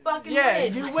Kardashian, you fucking Yeah,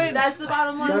 win. you win. That's the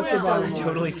bottom line. That's the win. bottom line.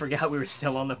 Totally forgot we were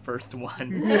still on the first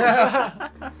one. Yeah.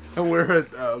 And we're at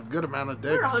a good amount of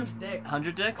We're dicks. 100 dicks.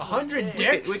 100 dicks? 100 Yeah.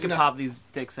 dicks. We could pop these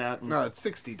dicks out. And, No, it's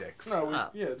 60 dicks. No, Oh.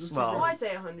 yeah, just Well- Oh, I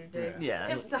say 100 dicks. yeah,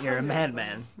 It's you're a 100.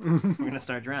 madman. We're gonna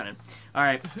start drowning. All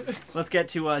right, let's get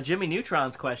to Jimmy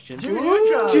Neutron's question. Jimmy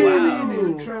Neutron. Jimmy Wow.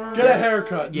 Neutron. Get a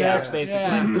haircut. Yeah, Next.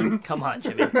 basically. Come on,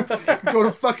 Jimmy. Go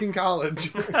to fucking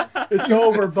college. It's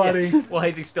over, buddy. Why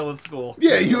is he still in school?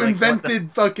 Yeah, you Like, what the-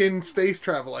 invented fucking space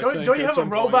travel, I think. Don't you at have a some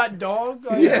point. robot dog?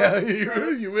 Like, Yeah,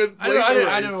 you went I don't- I don't-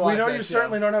 I place don't race. watch We know that you show.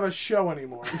 certainly don't have a show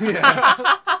anymore. Yeah.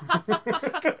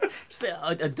 Just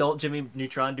adult Jimmy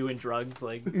Neutron doing drugs,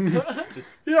 like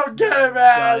just You don't get it,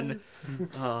 man.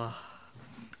 done.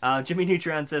 Jimmy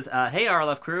Neutron says, "Hey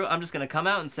RLF crew, I'm just gonna come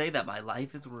out and say that my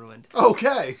life is ruined.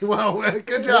 Okay, well,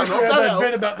 good job. We Hope had that that bit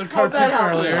helps. about the Hope that cartoon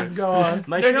helps. earlier. Go on.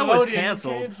 My show was Nickelodeon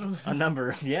canceled. canceled. A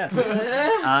number, yes.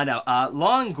 No.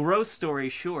 Long gross story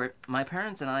short, my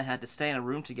parents and I had to stay in a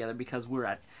room together because we're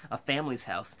at a family's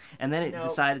house, and then it Nope.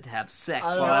 decided to have sex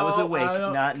I while I was know, awake, I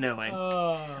know. not knowing.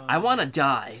 I want to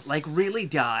die, like really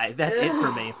die. That's it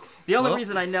for me. The only Well-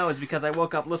 reason I know is because I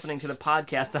woke up listening to the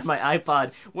podcast on my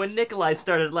iPod when Nikolai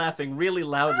started laughing really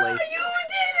loudly. You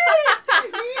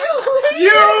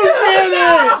did it!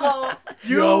 Oh,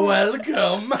 You're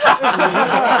welcome.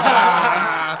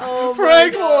 oh From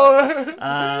prank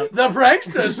war. The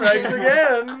prankster strikes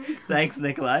again. Thanks,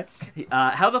 Nikolai.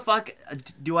 How the fuck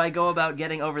do I go about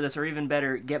getting over this, or even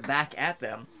better, get back at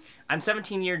them? I'm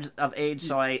 17 years of age,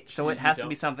 so it has to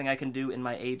be something I can do in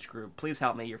my age group. Please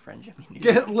help me, your friend Jimmy.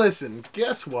 Listen,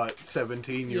 guess what,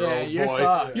 17-year-old you're boy?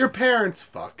 fucked. Your parents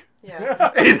fuck.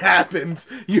 Yeah. It happens.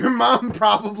 Your mom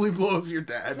probably blows your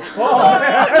dad.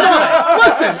 Oh, No,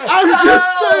 listen, I'm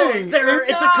just saying.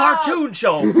 It's a cartoon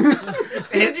show.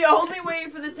 The only way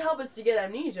for this to help is to get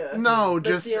amnesia. No, That's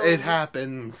just the only- it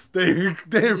happens. They're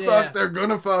Yeah. fuck. They're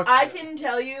gonna fuck. I can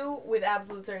tell you with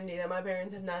absolute certainty that my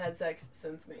parents have not had sex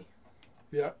since me.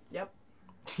 Yeah.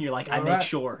 You're like, I All make right.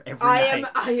 sure every night.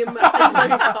 I am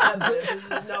positive.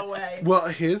 There's no way. Well,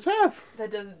 his have.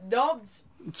 That doesn't. No.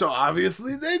 So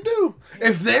obviously they do.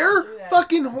 If Do they're that.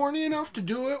 fucking horny enough to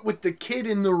do it with the kid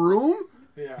in the room,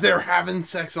 Yeah. they're having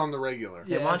sex on the regular.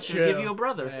 They Yeah, want you true. to give you a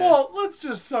brother. Yeah. Well, let's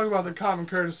just talk about the common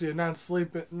courtesy of not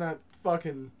sleeping, not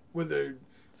fucking with their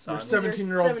Son.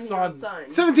 17-year-old Your son.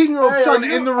 17-year-old Hey, son are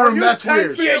you- in the are room, you that's 10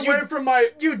 weird. feet Yeah, away from my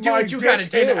you do my what you dick gotta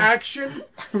do. in action.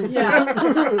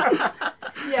 Yeah.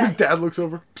 His Yeah. dad looks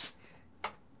over. Psst.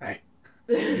 Hey,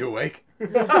 you awake?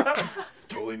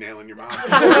 Totally nailing your mom.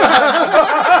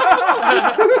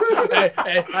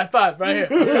 Hey, high five right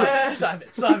here. Stop it.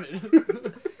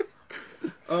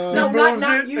 No, He not- moves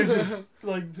not it you. and just,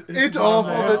 like, It's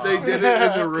awful that they did it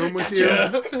in the room with you.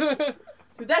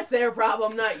 Dude, that's their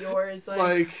problem, not yours.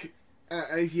 Like,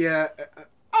 yeah,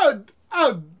 I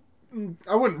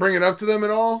wouldn't bring it up to them at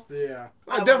all. Yeah.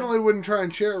 I definitely wouldn't try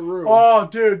and share a room. Oh,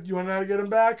 dude, you want to know how to get him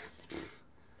back?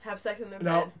 have sex in their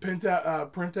No, bed.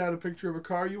 print out a picture of a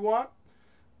car you want,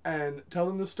 and tell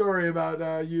them the story about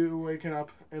you waking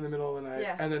up in the middle of the night,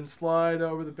 Yeah. and then slide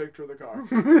over the picture of the car.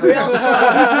 Real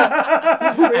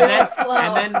slow. Real slow.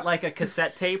 And then like a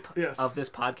cassette tape Yes. of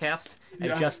this podcast, and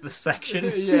Yeah. just the section.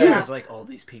 Yeah. It's like, all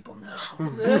these people know.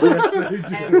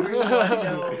 Everyone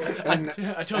knows. And,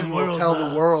 I told and the we'll world. tell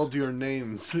the world your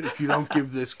names if you don't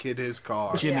give this kid his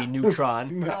car. Jimmy Yeah.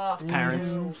 Neutron. Oh,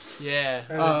 parents. Yeah.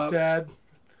 And his dad.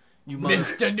 You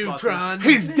Mr. Neutron.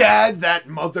 His dad, that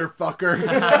motherfucker.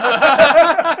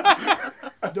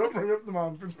 Don't bring up the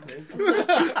mom for me.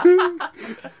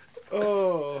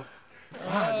 Oh.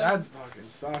 God, that fucking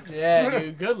sucks. Yeah,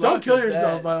 dude. Good luck. Don't kill with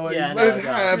yourself, that. by the way. Yeah, you, no, It you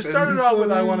happens. started off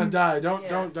with "I want to die." Don't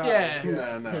Yeah. die. Yeah.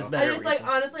 No, There's no. better I just like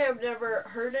reasons. honestly, I've never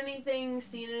heard anything,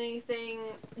 seen anything,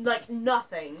 like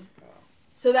nothing.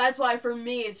 So that's why for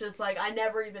me, it's just like I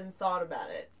never even thought about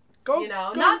it. Go, You know,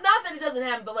 go. not that it doesn't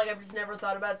happen, but like I've just never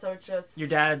thought about it. So it's just Your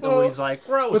dad Well, always like,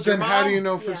 gross. But your then how do mom?" you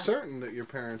know for Yeah. certain that your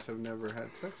parents have never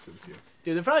had sex since you?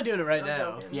 Dude, they're probably doing it right I'm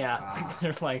now. joking. Yeah. Ah.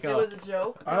 They're like, it oh. was a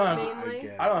joke. I don't- mainly. I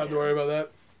get I don't have to worry about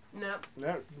that. Nope.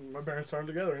 Yeah, my parents aren't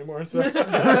together anymore. So.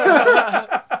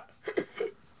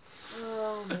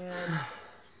 Oh man.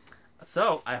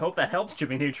 So, I hope that helps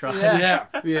Jimmy Neutron. Yeah. Yeah.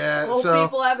 Yeah, Well, so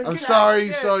people haven't I'm connected. sorry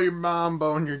you saw your mom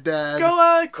bone your dad.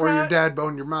 Go, or cry. your dad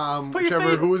bone your mom, Put your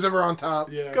whichever, face- who was ever on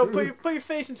top. Yeah. Go put your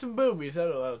face in some boobies.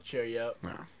 That'll cheer you up.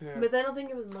 Yeah. But then I don't think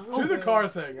it was mom. Do the car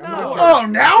thing. I'm No. not Oh,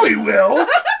 now he will!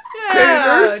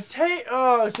 Yeah, Taters?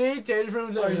 Oh, see, taters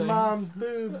from Sorry, everything. mom's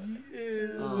boobs.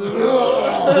 Ew.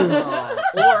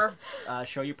 Or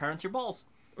show your parents your balls.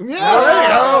 Yeah, there you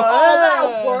go. Oh,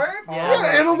 that'll work.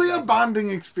 Yeah, it'll be a bonding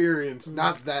experience,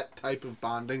 not that type of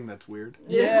bonding. That's weird.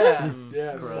 Yeah.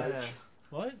 Yeah, Gross. such.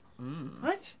 What? Mm.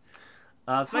 What? This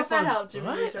Hope next that one, helped, Jimmy.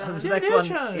 What? Neutron. this Jimmy next one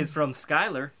Neutron. is from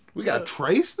Skylar. We got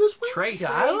Trace this week. Trace.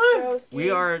 Skylar?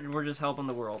 We're just helping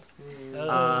the world. Oh.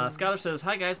 Skylar says,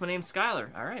 "Hi guys, my name's Skylar.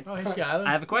 All right. Oh, hey, Skylar.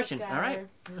 I have a question. Skylar. All right.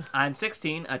 I'm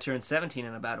 16. I turned 17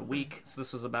 in about a week. So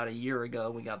this was about a year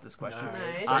ago we got this question.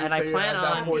 Nice. And I So you're plan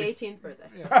about on Happy 40 18th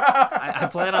birthday. I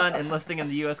plan on enlisting in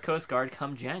the U.S. Coast Guard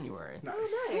come January. Nice.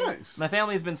 Oh, nice. Nice. My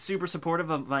family has been super supportive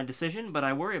of my decision, but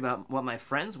I worry about what my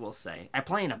friends will say. I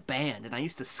play in a band, and I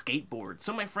used to skateboard,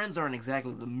 so my friends aren't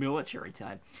exactly the military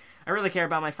type. I really care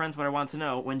about my friends, but I want to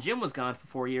know, when Jim was gone for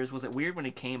 4 years, was it weird when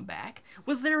he came back?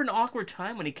 Was there an awkward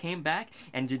time when he came back?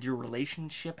 And did your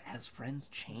relationship as friends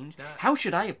change? How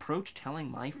should I approach telling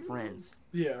my friends?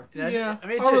 Yeah. Yeah, I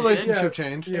mean, our it relationship yeah.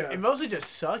 changed. Yeah. It mostly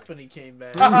just sucked when he came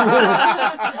back.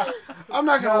 I'm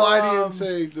not gonna lie to you Um, and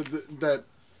say that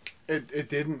it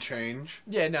didn't change.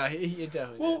 Yeah, no, he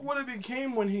definitely Well, did. what it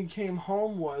became when he came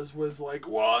home was like,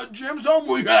 well, Jim's home,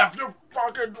 we have to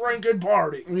fucking drink and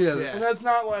party. Yeah, Yeah. And that's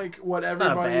not like what not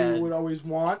everybody bad. would always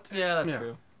want. Yeah, that's Yeah.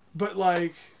 true. But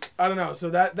like, I don't know. So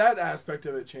that aspect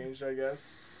of it changed, I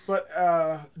guess. But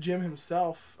Jim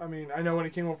himself, I mean, I know when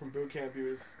he came home from boot camp, he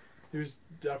was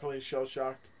definitely shell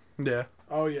shocked. yeah.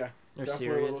 Oh yeah, They're definitely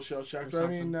serious a little shell shocked. or But I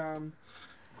mean,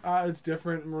 it's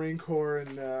different. Marine Corps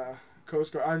and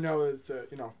Coast Guard. I know it's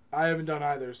I haven't done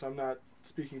either, so I'm not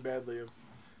speaking badly of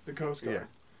the Coast Guard. Yeah.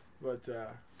 But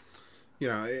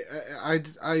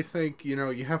I think you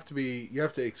have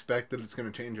to expect that it's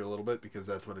going to change you a little bit because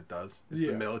that's what it does. It's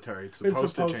the military. It's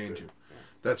supposed to change you. Yeah.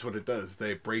 That's what it does.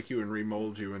 They break you and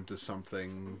remold you into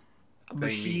something. A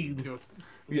machine.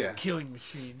 Yeah. Killing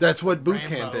machine. That's what boot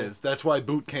Rambo. camp is. That's why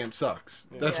boot camp sucks.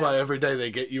 Yeah. That's why every day they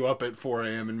get you up at 4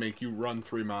 a.m. and make you run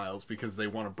 3 miles because they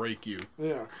want to break you.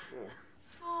 Yeah.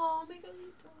 Oh,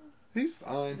 Miguelito. He's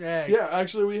fine. Yeah,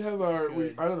 actually, we have I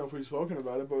Good. don't know if we've spoken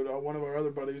about it, but one of our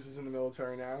other buddies is in the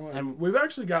military now. And And- we've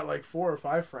actually got like 4 or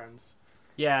 5 friends.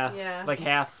 Yeah, Yeah. like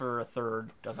half or a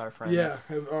third of our friends. Yeah,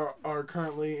 are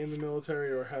currently in the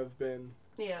military or have been.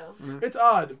 Yeah. It's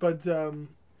odd, but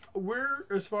we're,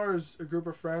 as far as a group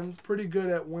of friends, pretty good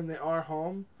at when they are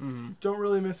home. Mm-hmm. Don't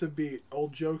really miss a beat.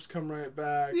 Old jokes come right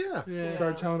back. Yeah. Yeah.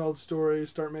 Start telling old stories.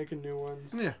 Start making new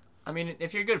ones. Yeah. I mean,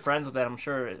 if you're good friends with that, I'm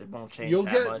sure it won't change You'll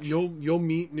that much. you'll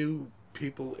meet new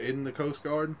people in the Coast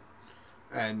Guard,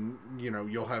 and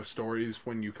you'll have stories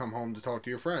when you come home to talk to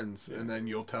your friends, and then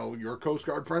you'll tell your Coast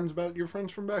Guard friends about your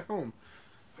friends from back home.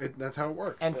 That's how it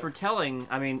works. And for telling,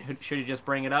 I mean, should you just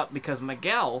bring it up? Because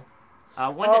Miguel,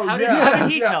 how Oh,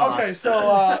 did he tell okay, us?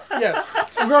 so, yes.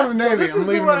 I'm going to the Navy. This I'm is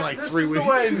the leaving way- in like this 3 is weeks. the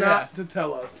way Yeah. not to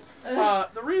tell us.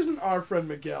 The reason our friend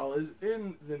Miguel is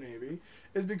in the Navy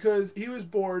is because he was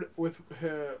bored with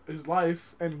his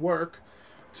life and work,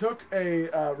 took a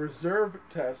reserve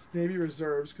test, Navy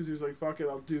reserves, because he was like, fuck it,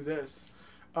 I'll do this.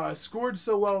 Scored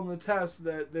so well on the test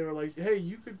that they were like, hey,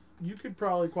 you could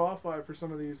probably qualify for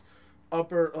some of these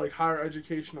higher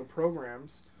educational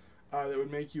programs that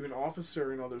would make you an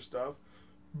officer and other stuff.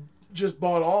 Just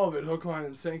bought all of it, hook, line,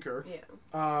 and sinker.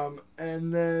 Yeah.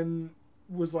 And then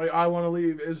was like, I want to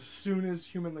leave as soon as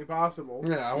humanly possible.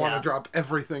 Yeah, I want to Yeah. drop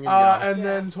everything and go. And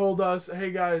then told us,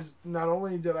 hey guys, not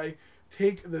only did I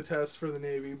take the test for the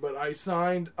Navy, but I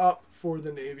signed up for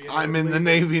the Navy. And I'm in the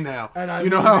Navy now. And I'm you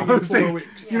know how I leaving in was 4 taking,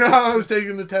 weeks. You know how I was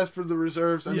taking the test for the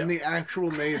reserves and Yeah. the actual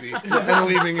Navy and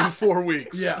leaving in 4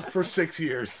 weeks Yeah. for 6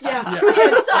 years. Yeah. Yeah.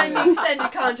 You signed the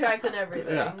extended contract and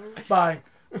everything. Yeah. Bye.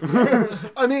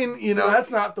 I mean, So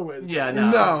that's not the way. To do Yeah, it.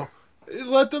 no. no.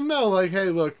 Let them know, like, hey,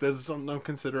 look, this is something I'm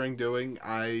considering doing.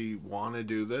 I want to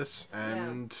do this,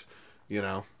 and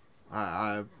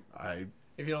I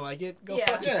If you don't like it, go Yeah.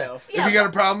 fuck yeah. yourself. If you got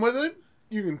a problem with it,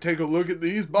 you can take a look at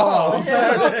these balls.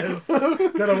 There it is.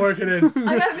 Gotta work it in.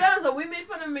 I gotta be honest though, we made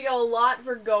fun of Miguel a lot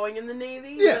for going in the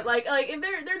Navy. Yeah. But like if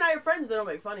they're not your friends, they don't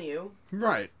make fun of you.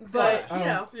 Right. But I you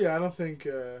know, I don't think.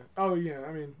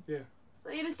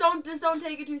 you just don't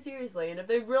take it too seriously. And if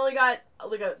they've really got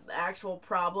like an actual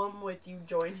problem with you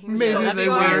joining, the Maybe Coast they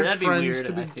Guard, weren't That'd be friends weird,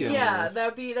 to I begin feel. Yeah,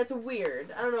 with. that's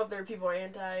weird. I don't know if there are people who are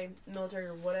anti-military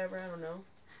or whatever. I don't know.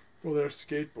 Well, they're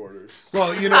skateboarders.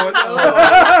 Well, you know what?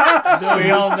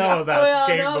 We all know about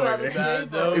We all know about the skateboarding.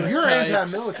 skateboarding. If you're Types.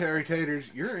 anti-military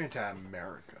taters, you're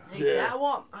anti-America. Yeah.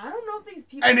 Well, I don't know if these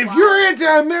people. And if fly- you're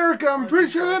anti-America, I'm pretty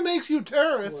sure that makes you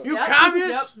terrorist. You Yep,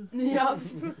 communist? Yep.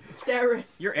 Terrorist.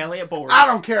 You're Elliot Board. I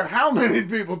don't care how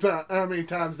many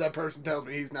times that person tells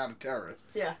me he's not a terrorist.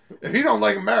 Yeah. If he don't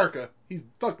like America, he's a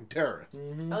fucking terrorist.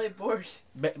 Mm-hmm. Elliot Borsch.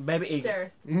 Baby Eagles.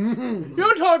 Terrorist. Mm-hmm. You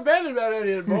don't talk bad about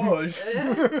Elliot Bosch.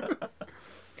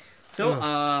 So,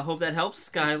 hope that helps,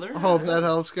 Skylar. I hope that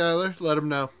helps, Skylar. Let him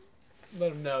know.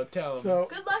 Let him know. Tell him. So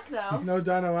Good luck though. no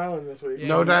Dino Island this week. Yeah.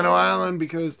 No Dino Island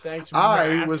because Thanks,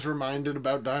 I Matt. was reminded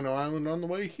about Dino Island on the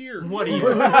way here. What are you?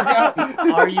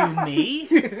 Are you me?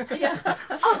 Yeah. I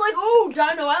was like, ooh,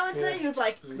 Dino Island today. He was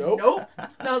like, Nope. nope.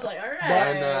 And I was like, all right.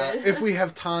 And if we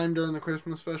have time during the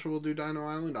Christmas special, we'll do Dino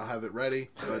Island. I'll have it ready,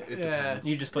 but it Yeah. depends.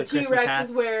 You just put T Christmas Rex hats.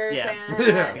 is where Yeah. Santa.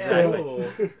 Yeah, exactly.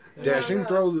 Oh. Dashing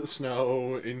through the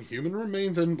snow in human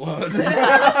remains and blood.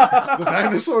 The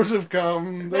dinosaurs have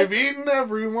come. They've eaten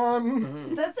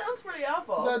everyone. That sounds pretty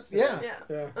awful. That's yeah. Yeah.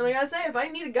 Yeah. And I gotta say, if I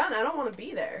need a gun, I don't want to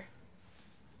be there.